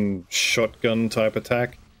poison shotgun type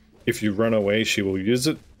attack. If you run away, she will use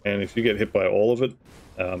it, and if you get hit by all of it,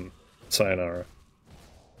 sayonara.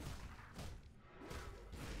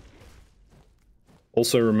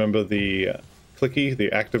 Also remember the clicky, the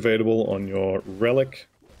activatable on your relic,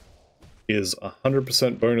 is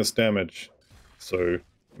 100% bonus damage, so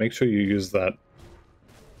make sure you use that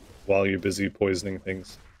while you're busy poisoning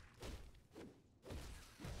things.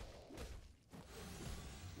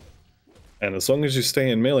 And as long as you stay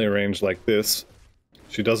in melee range like this,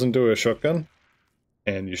 she doesn't do a shotgun,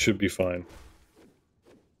 and you should be fine.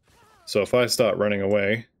 So if I start running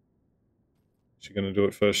away, is she going to do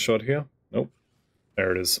it first shot here? Nope.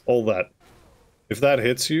 There it is. All that. If that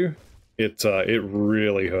hits you, it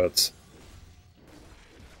really hurts.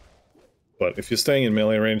 But if you're staying in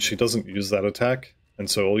melee range, she doesn't use that attack, and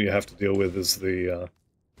so all you have to deal with is the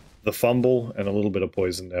fumble and a little bit of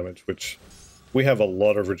poison damage, which we have a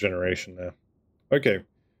lot of regeneration there. Okay,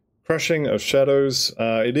 Crushing of Shadows.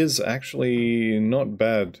 It is actually not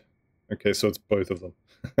bad. Okay, so it's both of them.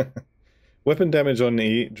 Weapon damage on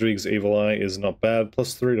Dreeg's Evil Eye is not bad.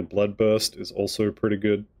 +3 to Bloodburst is also pretty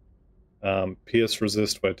good. Pierce,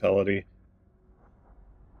 Resist, Vitality.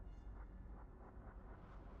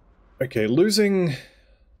 Okay, losing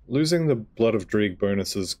the Blood of Dreeg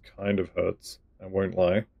bonuses kind of hurts, I won't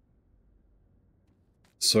lie.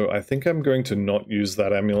 So I think I'm going to not use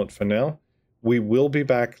that amulet for now. We will be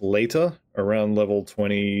back later, around level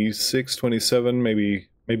 26, 27, maybe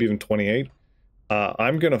even 28.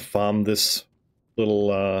 I'm going to farm this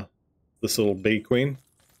little bee queen,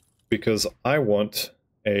 because I want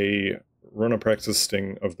a Runner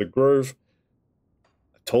Sting of the Grove.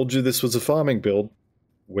 I told you this was a farming build.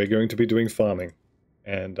 We're going to be doing farming.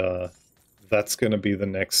 And that's going to be the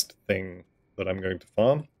next thing that I'm going to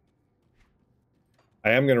farm.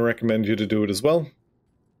 I am going to recommend you to do it as well.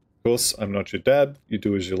 Of course, I'm not your dad. You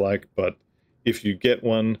do as you like, but if you get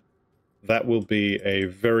one, that will be a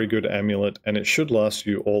very good amulet, and it should last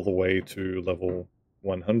you all the way to level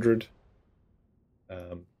 100.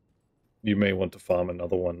 You may want to farm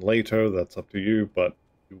another one later, that's up to you, but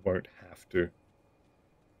you won't have to.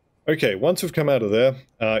 Okay, once we've come out of there,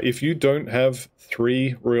 if you don't have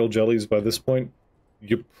 3 royal jellies by this point,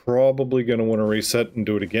 you're probably going to want to reset and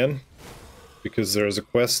do it again, because there is a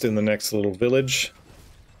quest in the next little village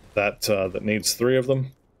that needs 3 of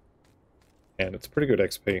them, and it's pretty good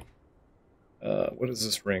XP. What is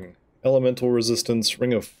this ring? Elemental resistance,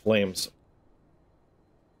 Ring of Flames.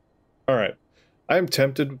 Alright, I am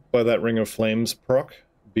tempted by that Ring of Flames proc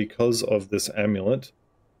because of this amulet.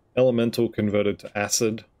 Elemental converted to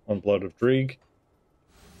acid on Blood of Dreeg.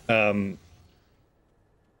 I'm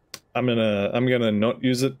gonna not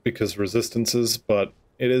use it because resistances, but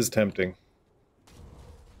it is tempting.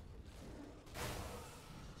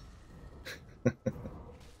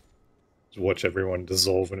 Just watch everyone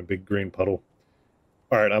dissolve in a big green puddle.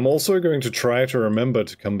 Alright, I'm also going to try to remember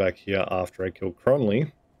to come back here after I kill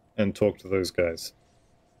Cronley and talk to those guys.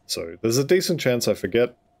 So, there's a decent chance I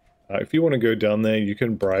forget. If you want to go down there, you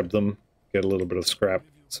can bribe them, get a little bit of scrap,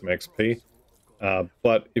 some XP.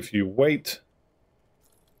 But if you wait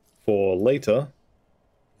for later,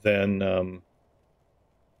 then...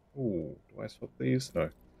 ooh, do I swap these? No.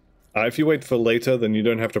 If you wait for later, then you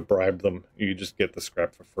don't have to bribe them. You just get the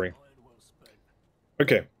scrap for free.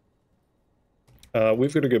 Okay.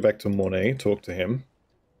 We've got to go back to Mornay, talk to him.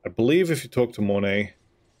 I believe if you talk to Mornay,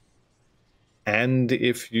 and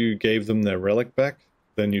if you gave them their relic back,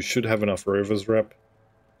 then you should have enough Rover's Rep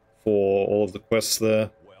for all of the quests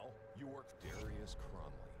there. Well, you work Darius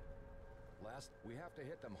Cronley. Last, we have to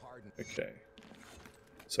hit them hard. Okay.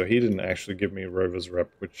 So he didn't actually give me Rover's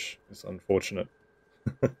Rep, which is unfortunate.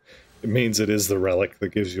 It means it is the relic that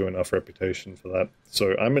gives you enough reputation for that.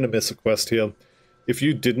 So I'm going to miss a quest here. If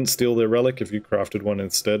you didn't steal their relic, if you crafted one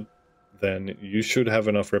instead, then you should have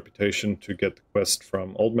enough reputation to get the quest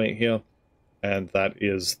from Old Mate here, and that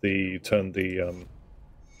is the turn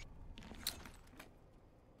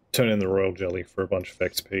in the Royal Jelly for a bunch of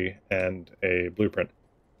XP and a blueprint.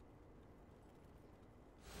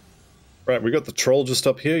 Right, we got the troll just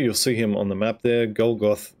up here. You'll see him on the map there,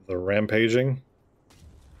 Golgoth the Rampaging.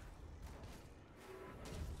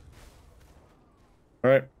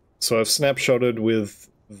 Alright, so I've snapshotted with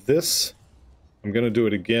this. I'm going to do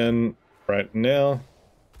it again right now.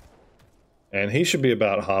 And he should be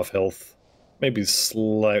about half health. Maybe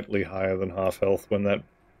slightly higher than half health when that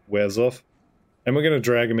wears off. And we're going to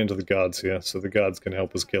drag him into the guards here, so the guards can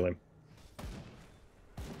help us kill him.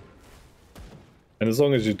 And as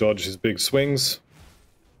long as you dodge his big swings,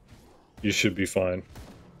 you should be fine.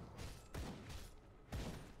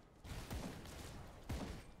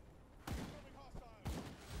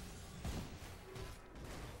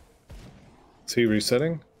 Is he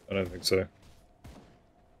resetting? I don't think so.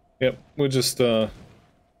 Yep, we'll just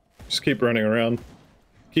keep running around.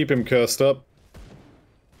 Keep him cursed up.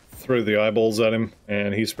 Throw the eyeballs at him,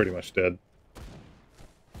 and he's pretty much dead.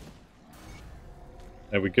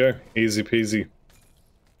 There we go. Easy peasy.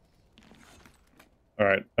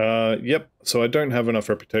 Alright, yep, so I don't have enough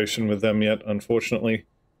reputation with them yet, unfortunately.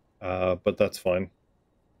 But that's fine.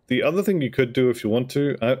 The other thing you could do if you want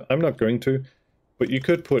to, I'm not going to, but you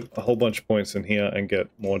could put a whole bunch of points in here and get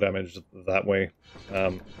more damage that way.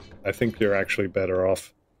 I think you're actually better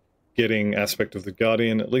off getting Aspect of the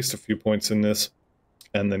Guardian, at least a few points in this,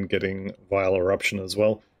 and then getting Vile Eruption as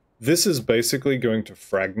well. This is basically going to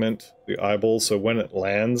fragment the eyeball, so when it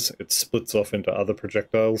lands, it splits off into other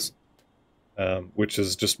projectiles, which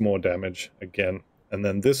is just more damage again. And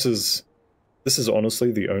then this is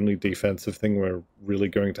honestly the only defensive thing we're really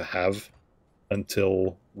going to have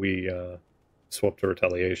until we swap to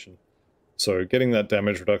Retaliation. So getting that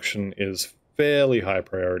damage reduction is fairly high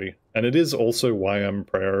priority, and it is also why I'm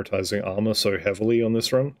prioritizing armor so heavily on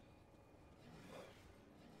this run.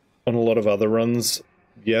 On a lot of other runs,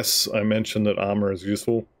 yes, I mentioned that armor is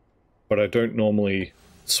useful, but I don't normally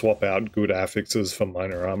swap out good affixes for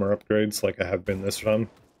minor armor upgrades like I have been this run.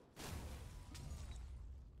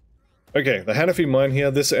 Okay, the Hanafi mine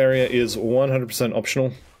here, this area is 100%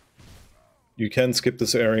 optional. You can skip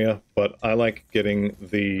this area, but I like getting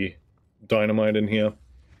the dynamite in here.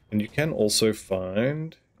 And you can also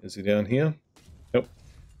find... is he down here? Nope.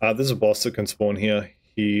 There's a boss that can spawn here.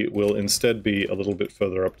 he will instead be a little bit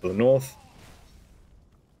further up to the north.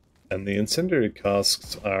 And the incendiary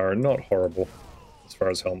casks are not horrible as far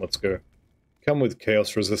as helmets go. Come with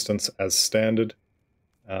chaos resistance as standard.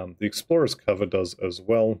 The explorer's cover does as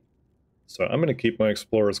well. So I'm going to keep my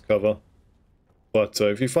explorer's cover. But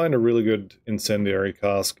if you find a really good incendiary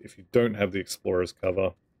cask, if you don't have the explorer's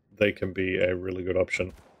cover, they can be a really good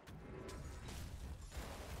option.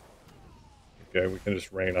 Okay, we can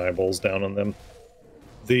just rain eyeballs down on them.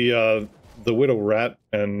 The Widow Rat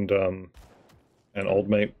and Old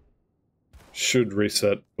Mate should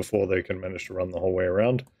reset before they can manage to run the whole way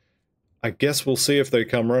around. I guess we'll see if they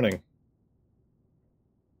come running.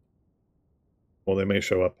 Or they may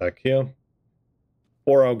show up back here.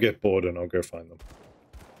 Or I'll get bored and I'll go find them.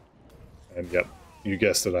 And yep, you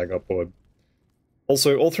guessed it, I got bored.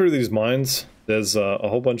 Also, all through these mines, there's a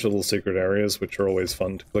whole bunch of little secret areas which are always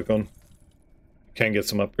fun to click on. You can get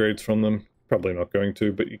some upgrades from them. Probably not going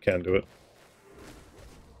to, but you can do it.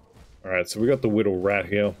 Alright, so we got the Whittle Rat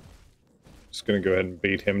here. Just gonna go ahead and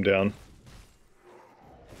beat him down.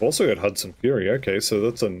 We've also got Hudson Fury. Okay, so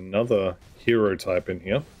that's another hero type in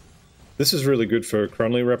here. This is really good for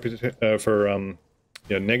Cronley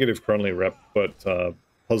yeah, negative Cronley rep, but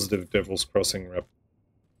positive Devil's Crossing rep,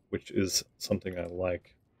 which is something I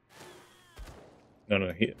like.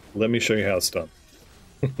 No, here, let me show you how it's done.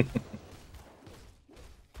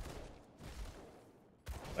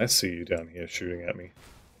 I see you down here shooting at me.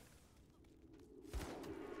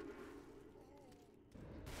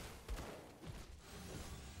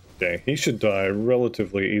 Okay, he should die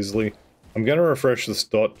relatively easily. I'm going to refresh this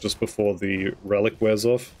dot just before the relic wears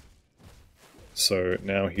off. So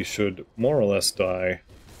now he should more or less die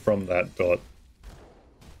from that dot.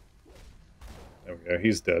 There we go,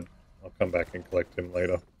 he's dead. I'll come back and collect him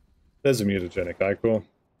later. There's a mutagenic Ichor.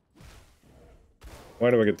 Why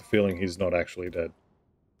do I get the feeling he's not actually dead?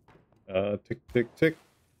 Tick, tick, tick.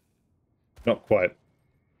 Not quite.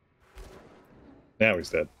 Now he's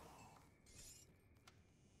dead.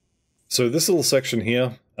 So this little section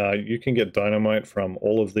here, you can get dynamite from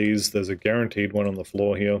all of these. There's a guaranteed one on the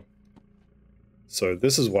floor here. So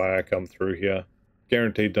this is why I come through here.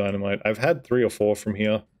 Guaranteed dynamite. I've had 3 or 4 from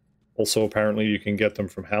here. Also, apparently you can get them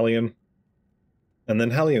from Hallion. And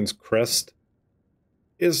then Hallion's Crest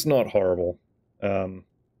is not horrible.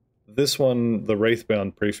 This one, the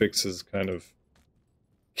Wraithbound prefix, is kind of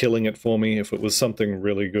killing it for me. If it was something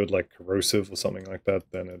really good like Corrosive or something like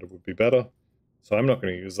that, then it would be better. So I'm not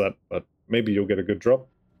going to use that, but maybe you'll get a good drop.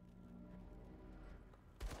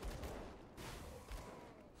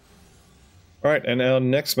 Alright, and our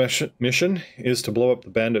next mission is to blow up the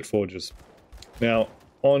bandit forges. Now,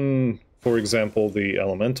 on, for example, the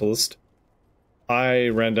Elementalist, I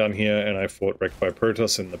ran down here and I fought wrecked by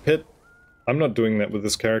Protoss in the pit. I'm not doing that with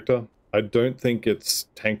this character. I don't think it's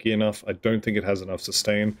tanky enough. I don't think it has enough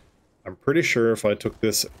sustain. I'm pretty sure if I took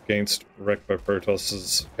this against wrecked by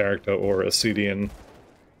Protoss's character or a CDN,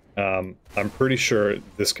 I'm pretty sure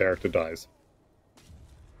this character dies.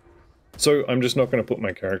 So I'm just not going to put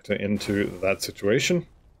my character into that situation.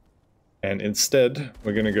 And instead,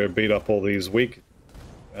 we're going to go beat up all these weak...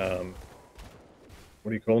 what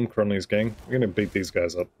do you call them? Cronley's gang? We're going to beat these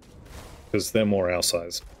guys up. Because they're more our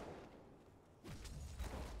size.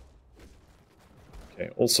 Okay,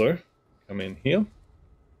 also, come in here.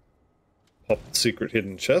 Pop the secret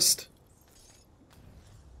hidden chest.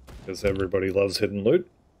 Because everybody loves hidden loot.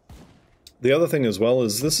 The other thing as well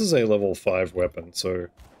is this is a level 5 weapon, so...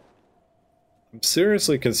 I'm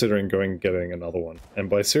seriously considering getting another one. And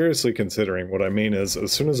by seriously considering, what I mean is,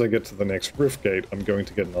 as soon as I get to the next Rift Gate, I'm going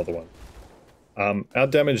to get another one. Our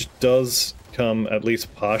damage does come at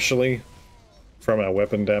least partially from our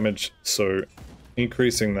weapon damage, so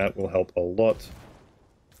increasing that will help a lot.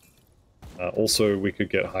 Also, we could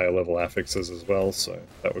get higher level affixes as well, so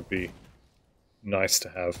that would be nice to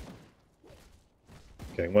have.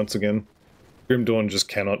 Okay, once again, Grim Dawn just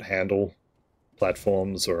cannot handle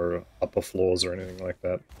platforms or upper floors or anything like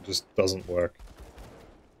that. It just doesn't work.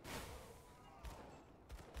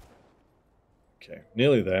 Okay,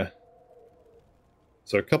 nearly there.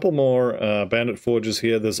 So a couple more bandit forges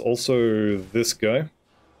here. There's also this guy,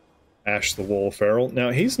 Ash the Wall Feral. Now,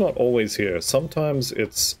 he's not always here. Sometimes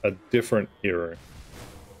it's a different hero.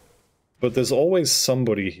 But there's always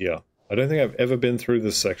somebody here. I don't think I've ever been through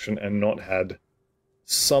this section and not had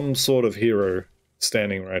some sort of hero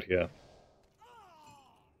standing right here.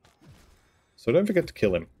 So don't forget to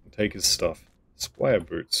kill him and take his stuff. Squire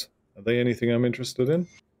boots. Are they anything I'm interested in?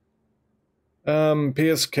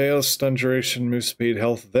 PS, Chaos, Stun Duration, Move Speed,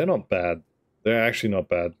 Health. They're not bad. They're actually not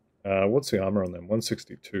bad. What's the armor on them?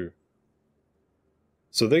 162.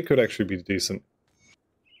 So they could actually be decent.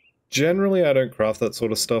 Generally, I don't craft that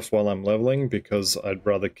sort of stuff while I'm leveling because I'd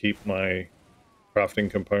rather keep my crafting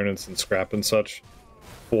components and scrap and such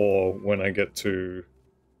for when I get to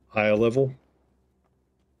higher level.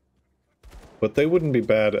 But they wouldn't be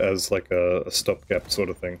bad as like a stopgap sort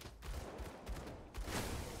of thing.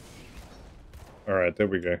 Alright, there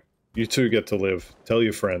we go. You two get to live. Tell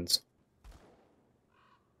your friends.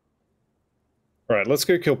 Alright, let's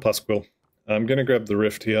go kill Pusquill. I'm gonna grab the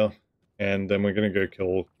rift here, and then we're gonna go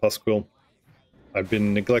kill Pusquill. I've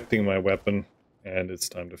been neglecting my weapon, and it's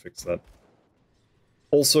time to fix that.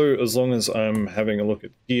 Also, as long as I'm having a look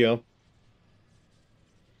at gear,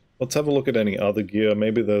 let's have a look at any other gear.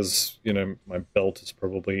 Maybe there's, you know, my belt is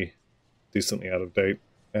probably decently out of date.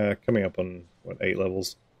 Coming up on, what, 8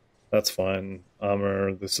 levels. That's fine.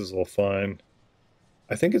 Armor, this is all fine.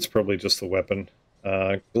 I think it's probably just the weapon.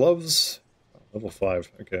 Gloves, level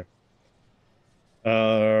 5, okay.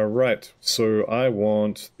 Right, so I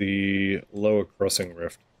want the lower crossing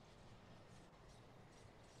rift.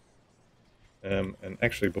 And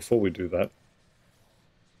actually, before we do that,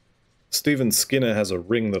 Steven Skinner has a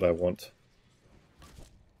ring that I want.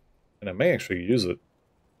 And I may actually use it.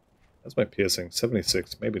 That's my piercing,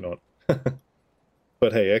 76, maybe not.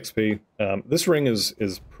 But hey, XP. This ring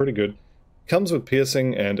is pretty good. Comes with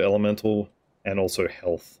piercing and elemental, and also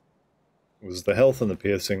health. It was the health and the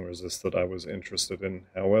piercing resist that I was interested in.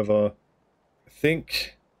 However, I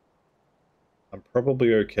think I'm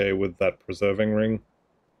probably okay with that preserving ring.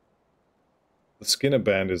 The Skinner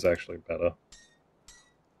band is actually better.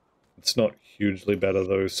 It's not hugely better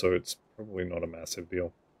though, so it's probably not a massive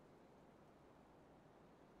deal.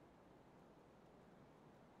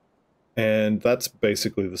 And that's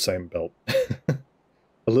basically the same belt.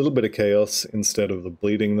 A little bit of chaos instead of the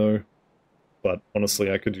bleeding though. But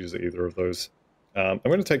honestly, I could use either of those. I'm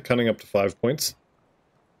going to take cunning up to 5 points.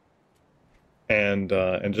 And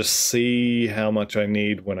just see how much I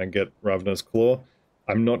need when I get Ravna's Claw.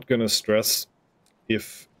 I'm not going to stress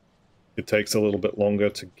if it takes a little bit longer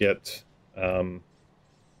to get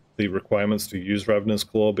the requirements to use Ravna's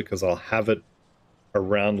Claw, because I'll have it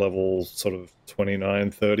around level sort of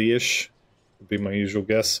 29, 30-ish, would be my usual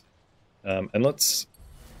guess. And let's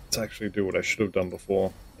actually do what I should have done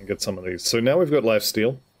before and get some of these. So now we've got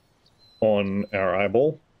lifesteal on our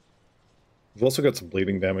eyeball. We've also got some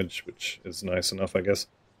bleeding damage, which is nice enough, I guess.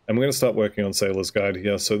 And we're going to start working on Sailor's Guide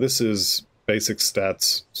here. So this is basic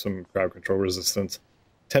stats, some crowd control resistance.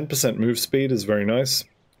 10% move speed is very nice,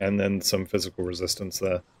 and then some physical resistance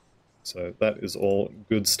there. So that is all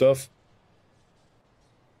good stuff.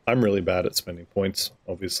 I'm really bad at spending points,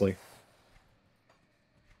 obviously.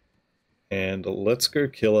 And let's go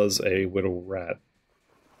kill us a Whittle Rat.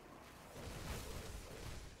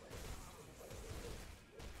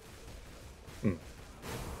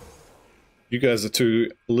 You guys are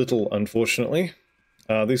too little, unfortunately.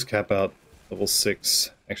 These cap out level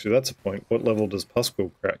 6. Actually, that's a point. What level does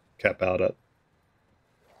Pusquill cap out at?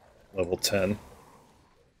 Level 10.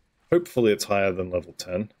 Hopefully it's higher than level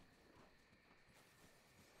 10.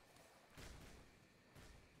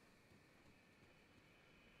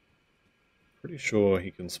 Pretty sure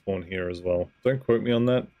he can spawn here as well. Don't quote me on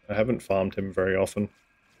that. I haven't farmed him very often.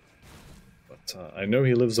 But I know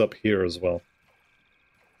he lives up here as well.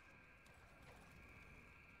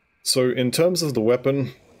 So in terms of the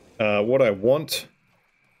weapon, what I want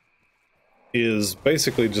is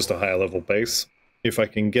basically just a higher level base. If I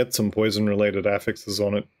can get some poison related affixes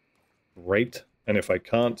on it, great. And if I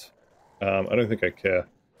can't, I don't think I care.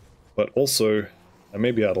 But also, I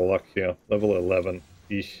may be out of luck here. Level 11.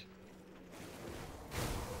 Eesh.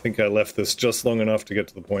 I think I left this just long enough to get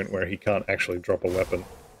to the point where he can't actually drop a weapon.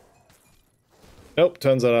 Nope,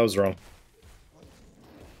 turns out I was wrong.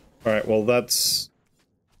 Alright, well that's...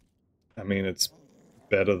 I mean, it's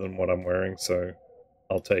better than what I'm wearing, so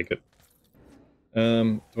I'll take it.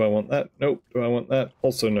 Do I want that? Nope. Do I want that?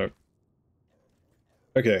 Also no.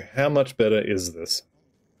 Okay, how much better is this?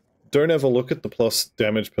 Don't ever look at the plus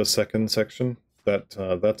damage per second section.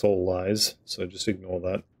 That's all lies, so just ignore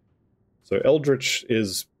that. So Eldritch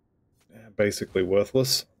is basically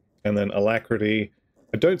worthless. And then Alacrity,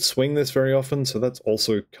 I don't swing this very often, so that's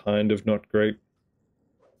also kind of not great.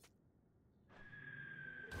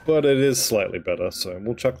 But it is slightly better, so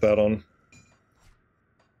we'll chuck that on.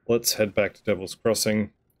 Let's head back to Devil's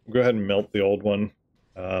Crossing. We'll go ahead and melt the old one.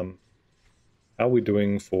 How are we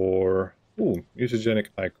doing for... Ooh, Mutagenic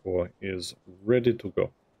Ichor is ready to go.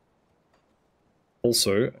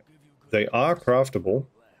 Also, they are craftable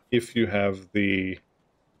if you have the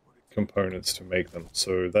components to make them.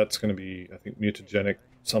 So that's going to be, I think, Mutagenic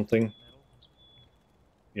something.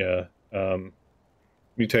 Yeah,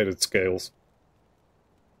 mutated scales.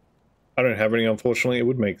 I don't have any, unfortunately. It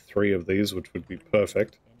would make 3 of these, which would be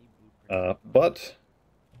perfect. But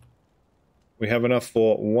we have enough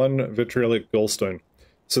for 1 vitriolic gallstone.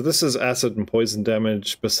 So this is acid and poison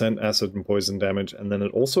damage, percent acid and poison damage, and then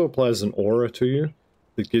it also applies an aura to you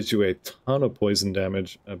that gives you a ton of poison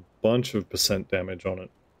damage, a bunch of percent damage on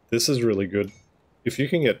it. This is really good. If you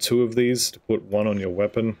can get 2 of these to put 1 on your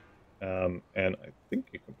weapon, and I think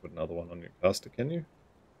you can put another one on your caster, can you?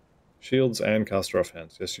 Shields and caster off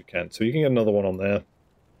hands, yes you can. So you can get another one on there,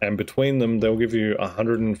 and between them they'll give you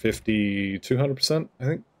 150, 200%, I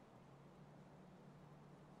think?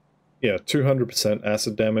 Yeah, 200%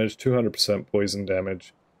 acid damage, 200% poison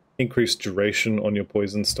damage, increased duration on your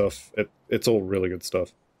poison stuff. It's all really good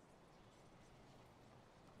stuff.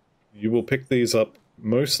 You will pick these up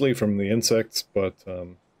mostly from the insects, but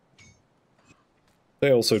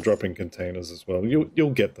they also drop in containers as well. You'll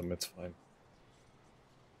get them, it's fine.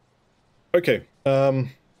 Okay,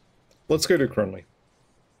 let's go to Cronley.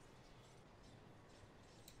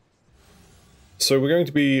 So we're going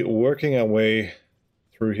to be working our way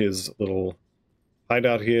through his little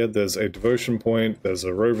hideout here. There's a devotion point, there's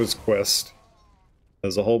a rover's quest,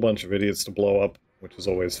 there's a whole bunch of idiots to blow up, which is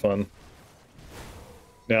always fun.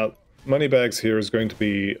 Now, Moneybags here is going to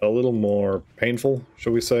be a little more painful,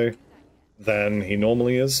 shall we say, than he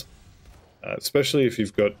normally is. Especially if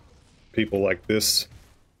you've got people like this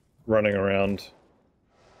running around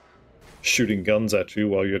shooting guns at you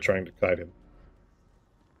while you're trying to kite him.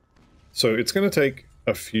 So it's going to take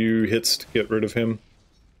a few hits to get rid of him,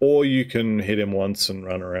 or you can hit him once and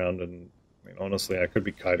run around and, I mean, honestly, I could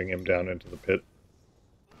be kiting him down into the pit.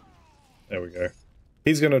 There we go.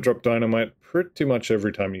 He's going to drop dynamite pretty much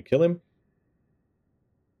every time you kill him.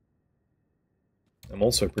 I'm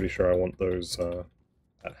also pretty sure I want those,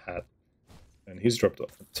 that hat. And he's dropped a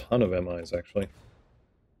ton of MIs, actually.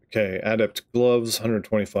 Okay, adept gloves,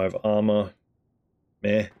 125 armor.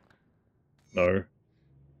 Meh. No.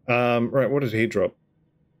 Right, what did he drop?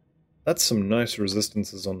 That's some nice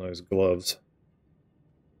resistances on those gloves.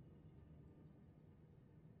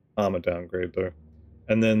 Armor downgrade, though.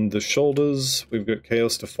 And then the shoulders, we've got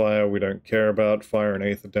Chaos to Fire, we don't care about. Fire and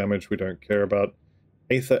Aether damage, we don't care about.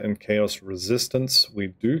 Aether and Chaos resistance, we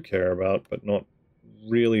do care about, but not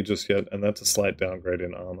really just yet, and that's a slight downgrade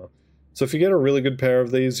in armor. So if you get a really good pair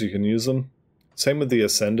of these, you can use them. Same with the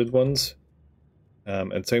Ascended ones,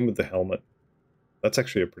 and same with the helmet. That's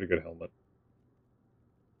actually a pretty good helmet.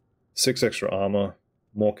 6 extra armor,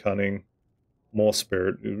 more cunning, more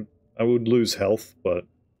spirit. I would lose health, but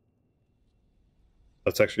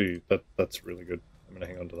that's actually, that's really good. I'm going to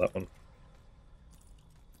hang on to that one.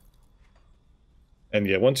 And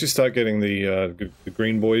yeah, once you start getting the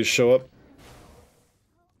green boys show up,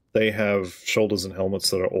 they have shoulders and helmets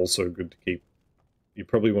that are also good to keep. You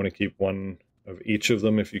probably want to keep one of each of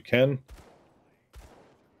them if you can,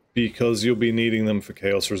 because you'll be needing them for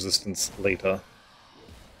chaos resistance later.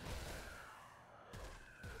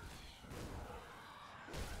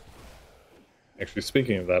 Actually,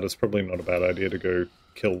 speaking of that, it's probably not a bad idea to go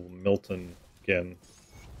kill Milton again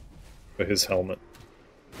for his helmet.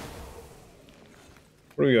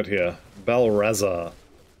 What do we got here? Balrazar.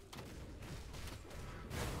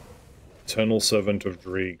 Eternal Servant of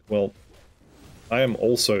Dreeg. Well, I am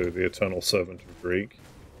also the Eternal Servant of Dreeg.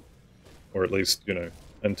 Or at least, you know,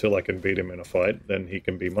 until I can beat him in a fight, then he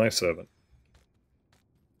can be my servant.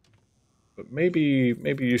 But maybe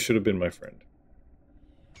you should have been my friend.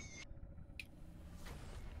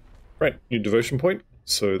 Right, new devotion point.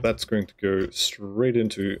 So that's going to go straight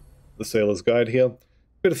into the Sailor's Guide here.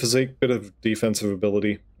 Bit of physique, bit of defensive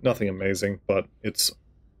ability. Nothing amazing, but it's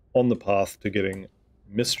on the path to getting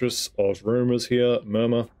Mistress of Rumors here,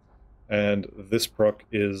 Murmur. And this proc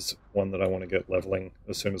is one that I want to get leveling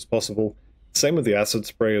as soon as possible. Same with the acid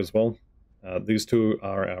spray as well. These two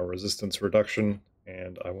are our resistance reduction,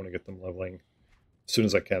 and I want to get them leveling as soon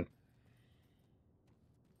as I can.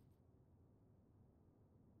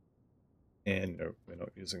 And no, we're not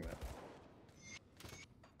using that.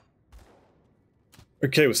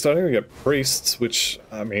 Okay, we're starting to get priests, which,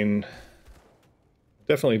 I mean,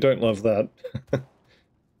 definitely don't love that.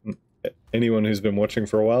 Anyone who's been watching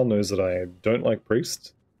for a while knows that I don't like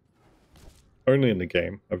priests. Only in the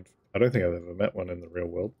game. I don't think I've ever met one in the real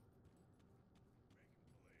world.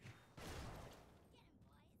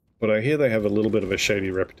 But I hear they have a little bit of a shady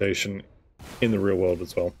reputation in the real world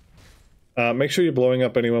as well. Make sure you're blowing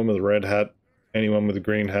up anyone with a red hat, anyone with a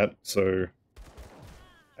green hat, so...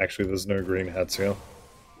 Actually, there's no green hats here.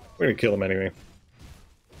 We're gonna kill him anyway.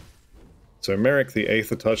 So Merrick the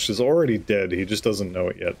Aether Touched is already dead, he just doesn't know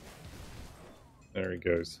it yet. There he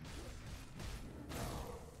goes.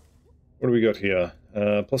 What do we got here?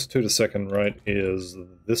 Plus 2 to second right is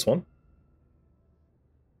this one.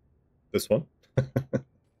 This one.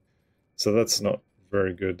 So that's not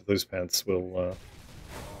very good. Those pants will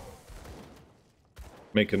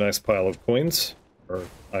make a nice pile of coins, or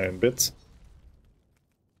iron bits.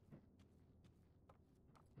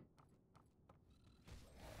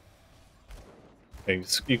 Okay,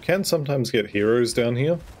 you can sometimes get heroes down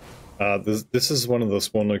here. This is one of the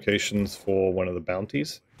spawn locations for one of the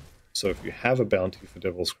bounties. So if you have a bounty for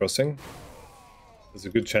Devil's Crossing, there's a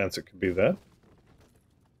good chance it could be there.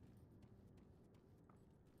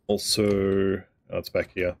 Also, oh, it's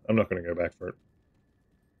back here. I'm not going to go back for it.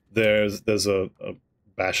 There's a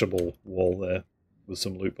bashable wall there with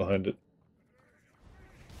some loot behind it.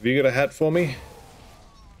 Have you got a hat for me?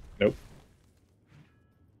 Nope.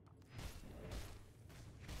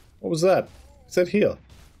 What was that? It said here.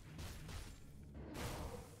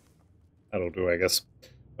 That'll do, I guess.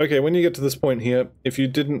 Okay, when you get to this point here, if you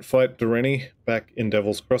didn't fight Durrani back in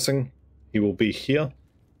Devil's Crossing, he will be here,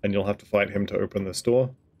 and you'll have to fight him to open this door.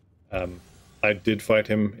 I did fight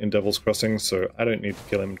him in Devil's Crossing, so I don't need to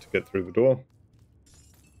kill him to get through the door.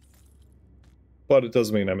 But it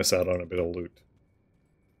does mean I miss out on a bit of loot.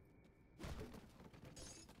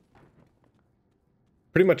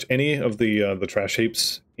 Pretty much any of the trash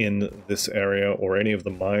heaps in this area, or any of the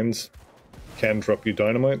mines, can drop you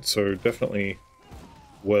dynamite, so definitely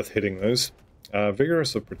worth hitting those.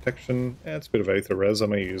 Vigorous of Protection, it's a bit of Aether Res, I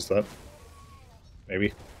may use that.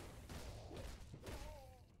 Maybe.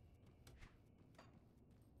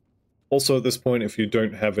 Also at this point, if you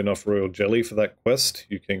don't have enough Royal Jelly for that quest,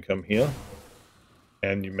 you can come here,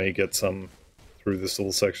 and you may get some through this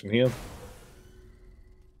little section here.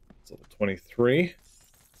 It's level 23.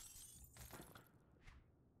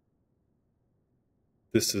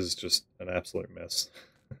 This is just an absolute mess.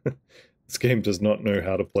 This game does not know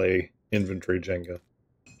how to play inventory Jenga.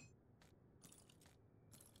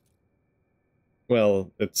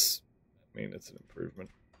 Well, it's an improvement.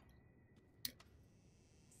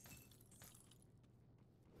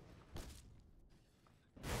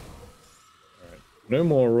 Alright, no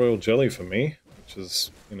more Royal Jelly for me, which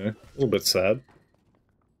is, a little bit sad.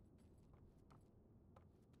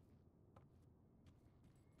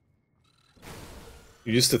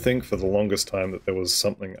 You used to think for the longest time that there was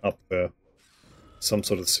something up there. Some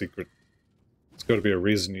sort of secret. There's got to be a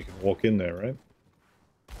reason you can walk in there, right?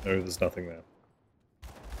 No, there's nothing there.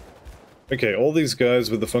 Okay, all these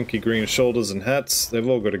guys with the funky green shoulders and hats, they've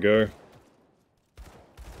all got to go.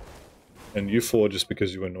 And you four just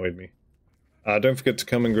because you annoyed me. Don't forget to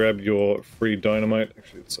come and grab your free dynamite.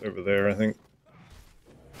 Actually, it's over there, I think.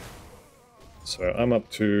 So I'm up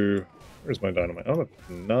to... Where's my dynamite? I'm up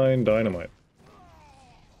to 9 dynamite.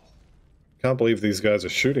 Can't believe these guys are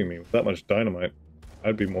shooting me with that much dynamite.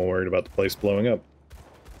 I'd be more worried about the place blowing up.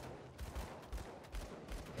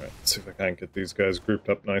 Alright, let's see if I can't get these guys grouped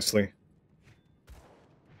up nicely.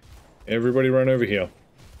 Everybody run over here.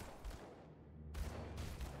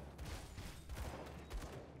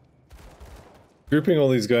 Grouping all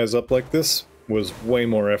these guys up like this was way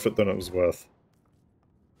more effort than it was worth.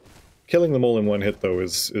 Killing them all in one hit, though,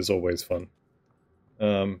 is always fun.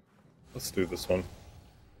 Let's do this one.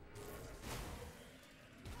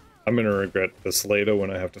 I'm gonna regret this later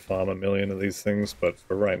when I have to farm a million of these things, but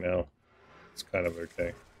for right now, it's kind of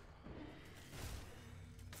okay.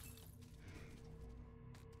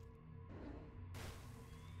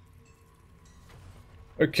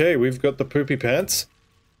 Okay, we've got the poopy pants.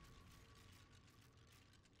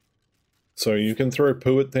 So you can throw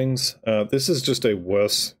poo at things. This is just a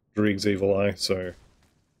worse Dreeg's Evil Eye, so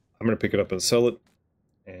I'm gonna pick it up and sell it.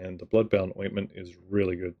 And the Bloodbound Ointment is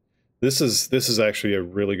really good. This is actually a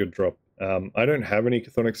really good drop. I don't have any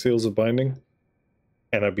Chthonic Seals of Binding,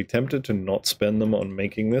 and I'd be tempted to not spend them on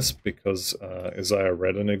making this because Isaiah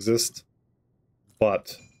Redden exists,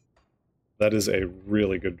 but that is a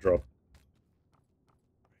really good drop.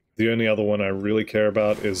 The only other one I really care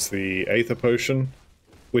about is the Aether Potion,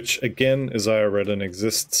 which again, Isaiah Redden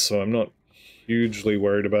exists, so I'm not hugely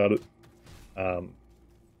worried about it.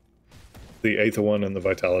 The Aether one and the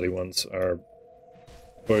Vitality ones are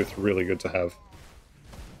both really good to have.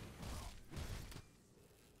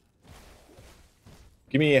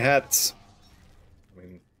 Give me your hats. I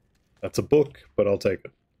mean, that's a book, but I'll take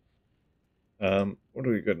it. What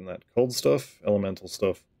do we got in that? Cold stuff? Elemental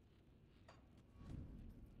stuff.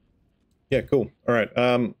 Yeah, cool. Alright,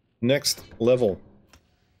 next level.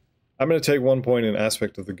 I'm going to take 1 point in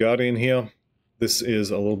Aspect of the Guardian here. This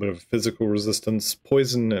is a little bit of physical resistance.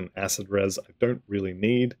 Poison and acid res I don't really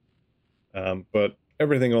need. But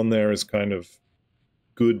everything on there is kind of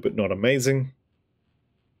good but not amazing.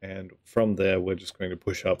 And from there, we're just going to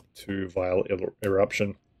push up to Vile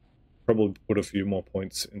Eruption. Probably put a few more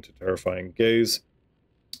points into Terrifying Gaze,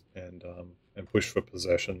 and push for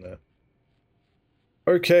possession there.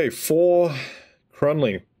 Okay, for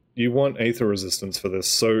Cronley, you want Aether Resistance for this.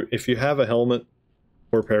 So if you have a helmet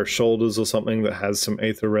or a pair of shoulders or something that has some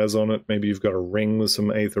Aether Res on it, maybe you've got a ring with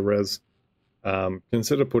some Aether Res,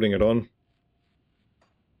 consider putting it on.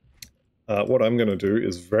 What I'm going to do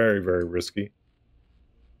is very, very risky.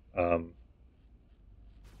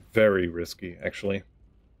 Very risky, actually.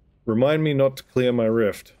 Remind me not to clear my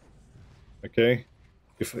rift. Okay?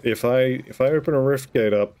 If I open a rift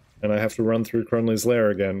gate up and I have to run through Cronley's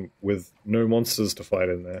lair again with no monsters to fight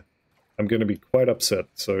in there, I'm going to be quite upset.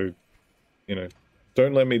 So, you know,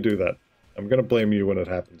 don't let me do that. I'm going to blame you when it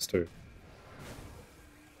happens too.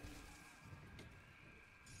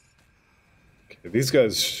 Okay, these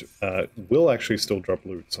guys will actually still drop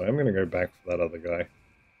loot, so I'm going to go back for that other guy.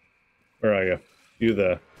 Where are you? You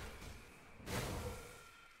there.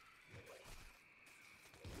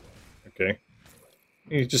 Okay.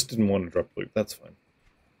 You just didn't want to drop loot, that's fine.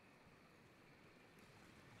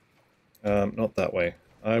 Not that way.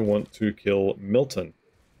 I want to kill Milton.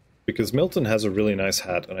 Because Milton has a really nice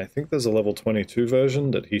hat, and I think there's a level 22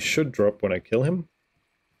 version that he should drop when I kill him.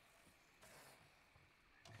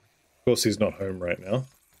 Of course, he's not home right now.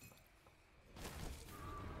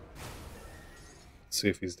 Let's see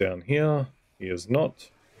if he's down here. He is not.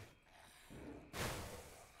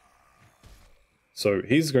 So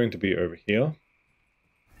he's going to be over here.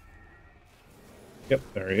 Yep,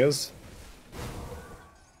 there he is.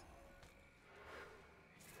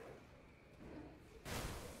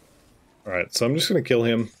 Alright, so I'm just going to kill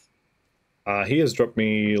him. He has dropped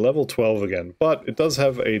me level 12 again, but it does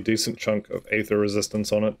have a decent chunk of Aether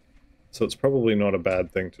resistance on it, so it's probably not a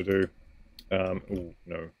bad thing to do. Ooh,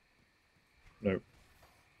 no. No.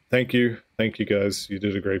 Thank you guys, you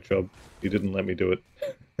did a great job. You didn't let me do it.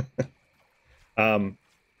 I'm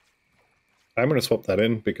going to swap that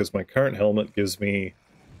in, because my current helmet gives me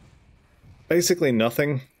basically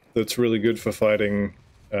nothing that's really good for fighting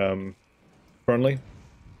Cronley.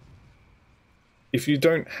 If you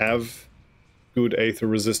don't have good Aether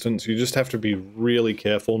resistance, you just have to be really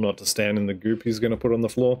careful not to stand in the goop he's going to put on the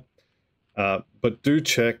floor. But do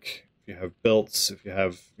check if you have belts, if you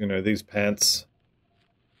have, you know, these pants.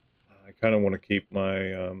 I kind of want to keep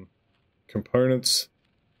my components.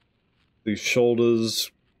 These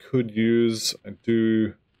shoulders could use, I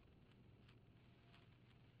do...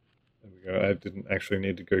 There we go, I didn't actually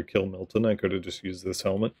need to go kill Milton, I could have just used this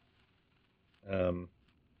helmet.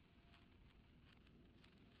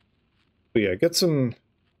 But yeah, get some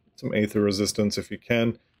Aether resistance if you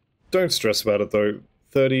can. Don't stress about it though.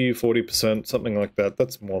 30, 40%, something like that,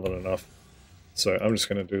 that's more than enough. So I'm just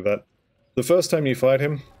going to do that. The first time you fight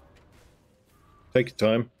him, take your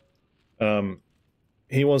time.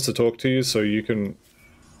 He wants to talk to you, so you can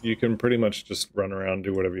pretty much just run around,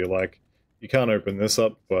 do whatever you like. You can't open this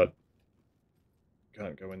up, but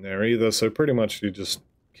can't go in there either, so pretty much you just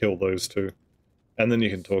kill those two. And then you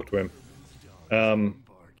can talk to him.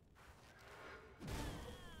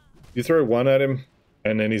 You throw one at him,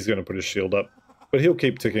 and then he's going to put his shield up. But he'll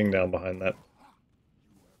keep ticking down behind that.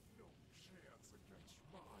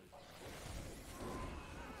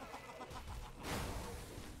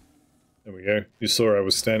 There we go. You saw I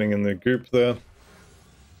was standing in the goop there,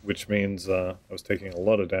 which means I was taking a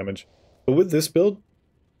lot of damage. But with this build,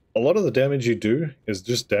 a lot of the damage you do is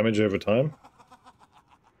just damage over time.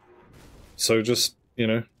 So just, you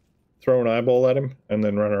know, throw an eyeball at him and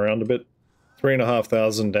then run around a bit.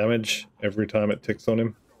 3,500 damage every time it ticks on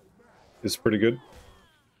him is pretty good.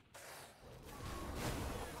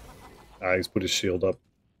 He's put his shield up.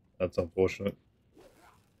 That's unfortunate.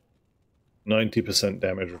 90%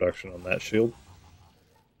 damage reduction on that shield.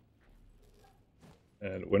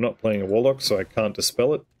 And we're not playing a Warlock, so I can't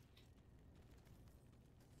dispel it.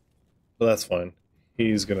 But that's fine.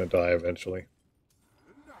 He's gonna die eventually.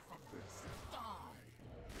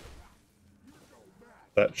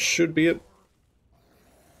 That should be it.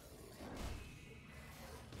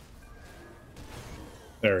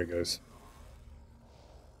 There he goes.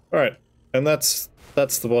 Alright, and that's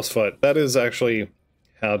the boss fight. That is actually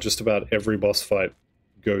how just about every boss fight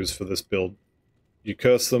goes for this build. You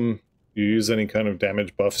curse them, you use any kind of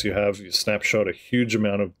damage buffs you have, you snapshot a huge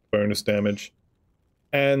amount of bonus damage,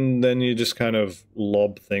 and then you just kind of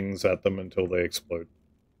lob things at them until they explode.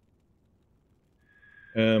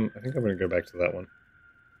 I think I'm going to go back to that one.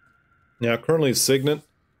 Now, Cronley's Signet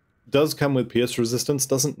does come with pierce resistance,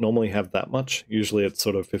 doesn't normally have that much. Usually it's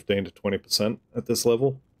sort of 15 to 20% at this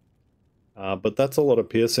level. But that's a lot of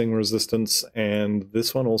piercing resistance, and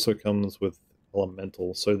this one also comes with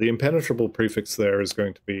elemental. So the impenetrable prefix there is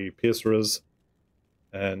going to be pierce res,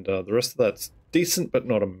 and the rest of that's decent but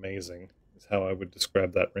not amazing, is how I would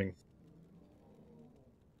describe that ring.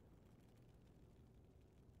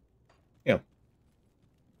 Yeah.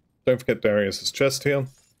 Don't forget Darius's chest here.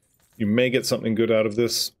 You may get something good out of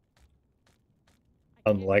this.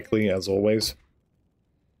 Unlikely, as always.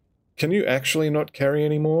 Can you actually not carry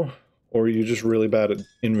anymore? Or are you just really bad at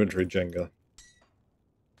inventory Jenga?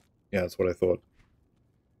 Yeah, that's what I thought.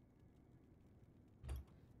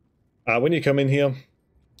 When you come in here,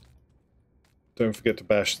 don't forget to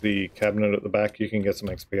bash the cabinet at the back. You can get some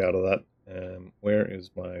XP out of that. Where is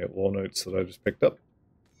my lore notes that I just picked up?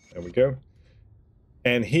 There we go.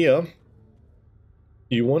 And here,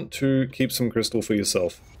 you want to keep some crystal for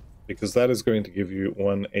yourself, because that is going to give you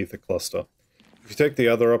 1 Aether cluster. If you take the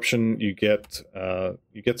other option, you get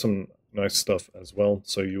some nice stuff as well.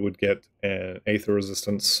 So you would get an Aether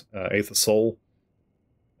resistance, Aether soul,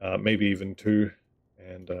 maybe even 2,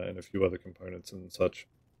 and a few other components and such,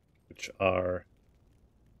 which are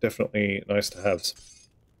definitely nice to have.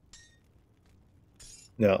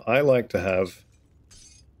 Now, I like to have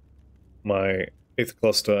my Aether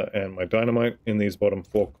cluster and my dynamite in these bottom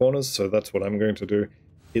 4 corners, so that's what I'm going to do.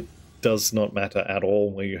 It does not matter at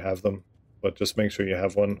all where you have them, but just make sure you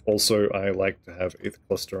have one. Also, I like to have Aether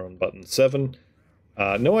cluster on button 7.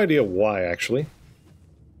 No idea why, actually.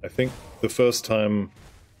 I think the first time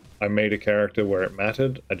I made a character where it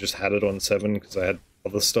mattered, I just had it on 7 because I had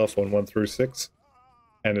other stuff on 1 through 6.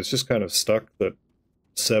 And it's just kind of stuck that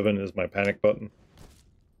 7 is my panic button.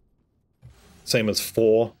 Same as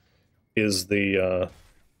 4 is the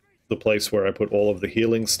place where I put all of the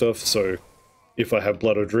healing stuff. So if I have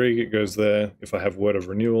Blood of Drig, it goes there. If I have Word of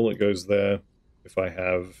Renewal, it goes there. If I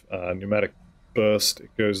have Pneumatic Burst,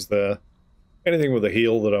 it goes there. Anything with a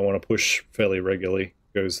heal that I want to push fairly regularly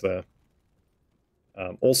goes there.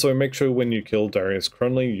 Also, make sure when you kill Darius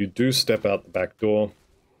Cronley, you do step out the back door,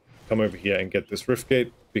 come over here and get this rift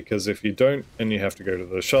gate, because if you don't, and you have to go to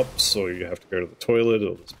the shops, or you have to go to the toilet,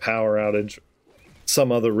 or there's power outage,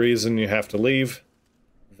 some other reason you have to leave,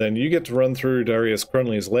 then you get to run through Darius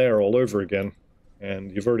Cronley's lair all over again,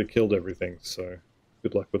 and you've already killed everything, so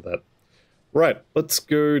good luck with that. Right, let's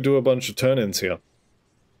go do a bunch of turn-ins here.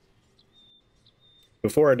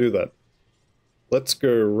 Before I do that, let's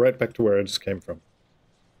go right back to where I just came from.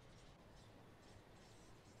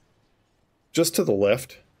 Just to the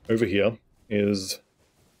left, over here, is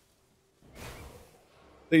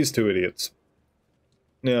these 2 idiots.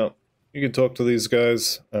 Now, you can talk to these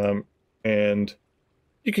guys, and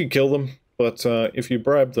you can kill them, but if you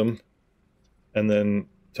bribe them, and then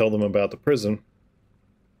tell them about the prison,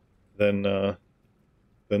 then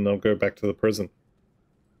they'll go back to the prison.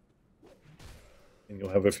 And you'll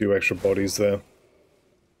have a few extra bodies there.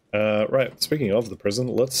 Right, speaking of the prison,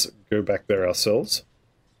 let's go back there ourselves,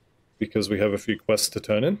 because we have a few quests to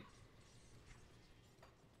turn in.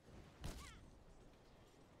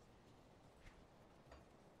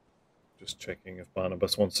 Just checking if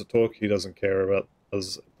Barnabas wants to talk. He doesn't care about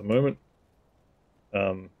us at the moment.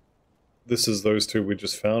 This is those 2 we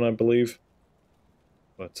just found, I believe.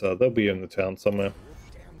 But they'll be in the town somewhere.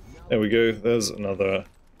 There we go. There's another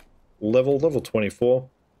level 24.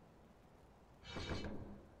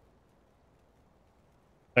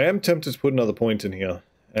 I am tempted to put another point in here,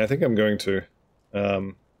 and I think I'm going to.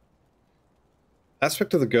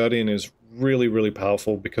 Aspect of the Guardian is really, really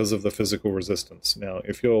powerful because of the physical resistance. Now,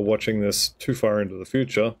 if you're watching this too far into the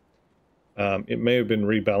future, it may have been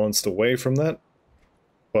rebalanced away from that,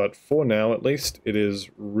 but for now, at least, it is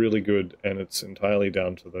really good, and it's entirely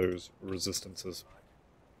down to those resistances.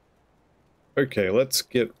 Okay, let's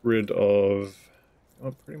get rid of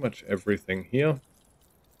pretty much everything here.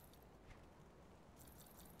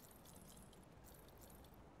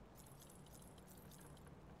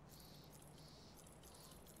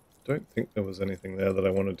 Don't think there was anything there that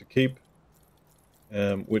I wanted to keep,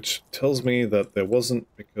 which tells me that there wasn't,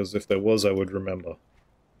 because if there was, I would remember.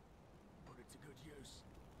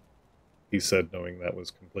 He said, knowing that was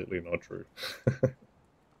completely not true.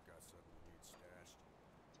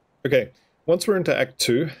 Okay, once we're into Act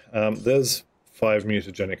 2, there's 5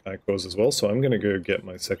 mutagenic ichors as well, so I'm going to go get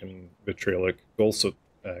my second vitriolic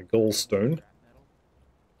gallstone.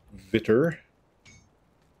 Vitter.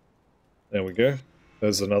 There we go.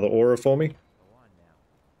 There's another aura for me.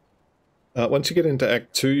 Once you get into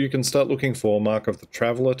Act 2, you can start looking for Mark of the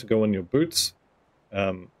Traveller to go on your boots.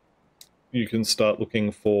 You can start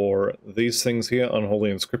looking for these things here, Unholy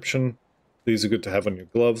Inscription. These are good to have on your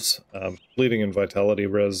gloves. Bleeding and Vitality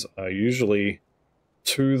res are usually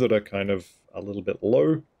two that are kind of a little bit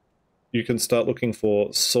low. You can start looking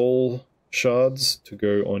for soul shards to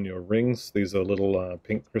go on your rings. These are little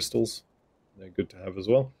pink crystals. They're good to have as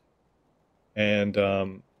well. And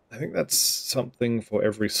I think that's something for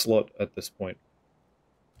every slot at this point.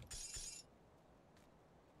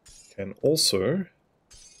 Can also...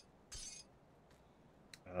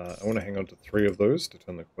 I want to hang on to 3 of those to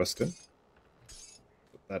turn the quest in.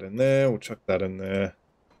 Put that in there, we'll chuck that in there.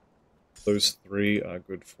 Those 3 are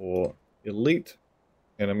good for elite.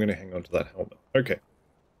 And I'm going to hang on to that helmet. Okay.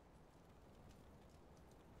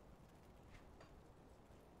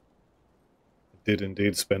 I did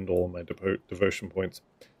indeed spend all my devotion points.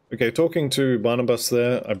 Okay, talking to Barnabas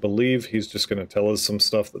there, I believe he's just going to tell us some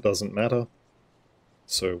stuff that doesn't matter.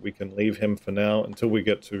 So we can leave him for now until we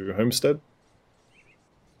get to Homestead.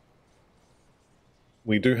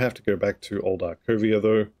 We do have to go back to Old Arcovia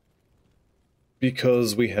though,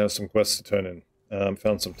 because we have some quests to turn in.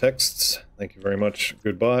 Found some texts. Thank you very much.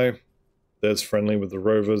 Goodbye. There's friendly with the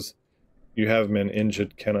rovers. You have men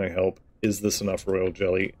injured. Can I help? Is this enough royal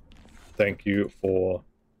jelly? Thank you for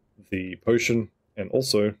the potion. And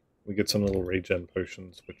also, we get some little regen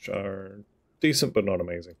potions, which are decent but not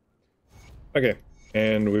amazing. Okay,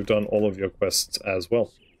 and we've done all of your quests as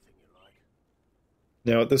well.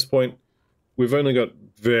 Now at this point, we've only got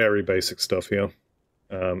very basic stuff here.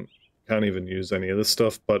 Can't even use any of this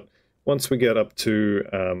stuff, but once we get up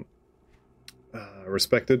to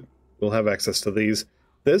Respected, we'll have access to these.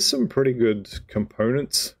 There's some pretty good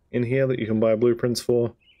components in here that you can buy blueprints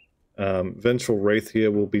for. Vengeful Wraith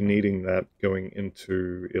here, will be needing that going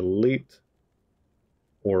into Elite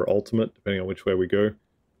or Ultimate, depending on which way we go.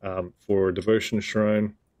 For Devotion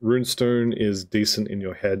Shrine, Runestone is decent in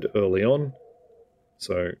your head early on,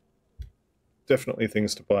 so definitely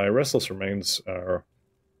things to buy. Restless Remains are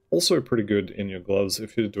also pretty good in your gloves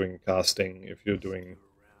if you're doing casting, if you're doing,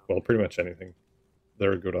 well, pretty much anything.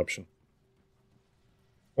 They're a good option.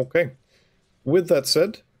 Okay, with that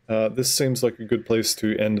said, this seems like a good place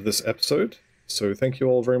to end this episode. So thank you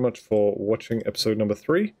all very much for watching episode number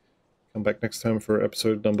 3. Come back next time for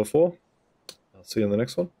episode number 4. I'll see you in the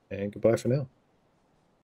next one, and goodbye for now.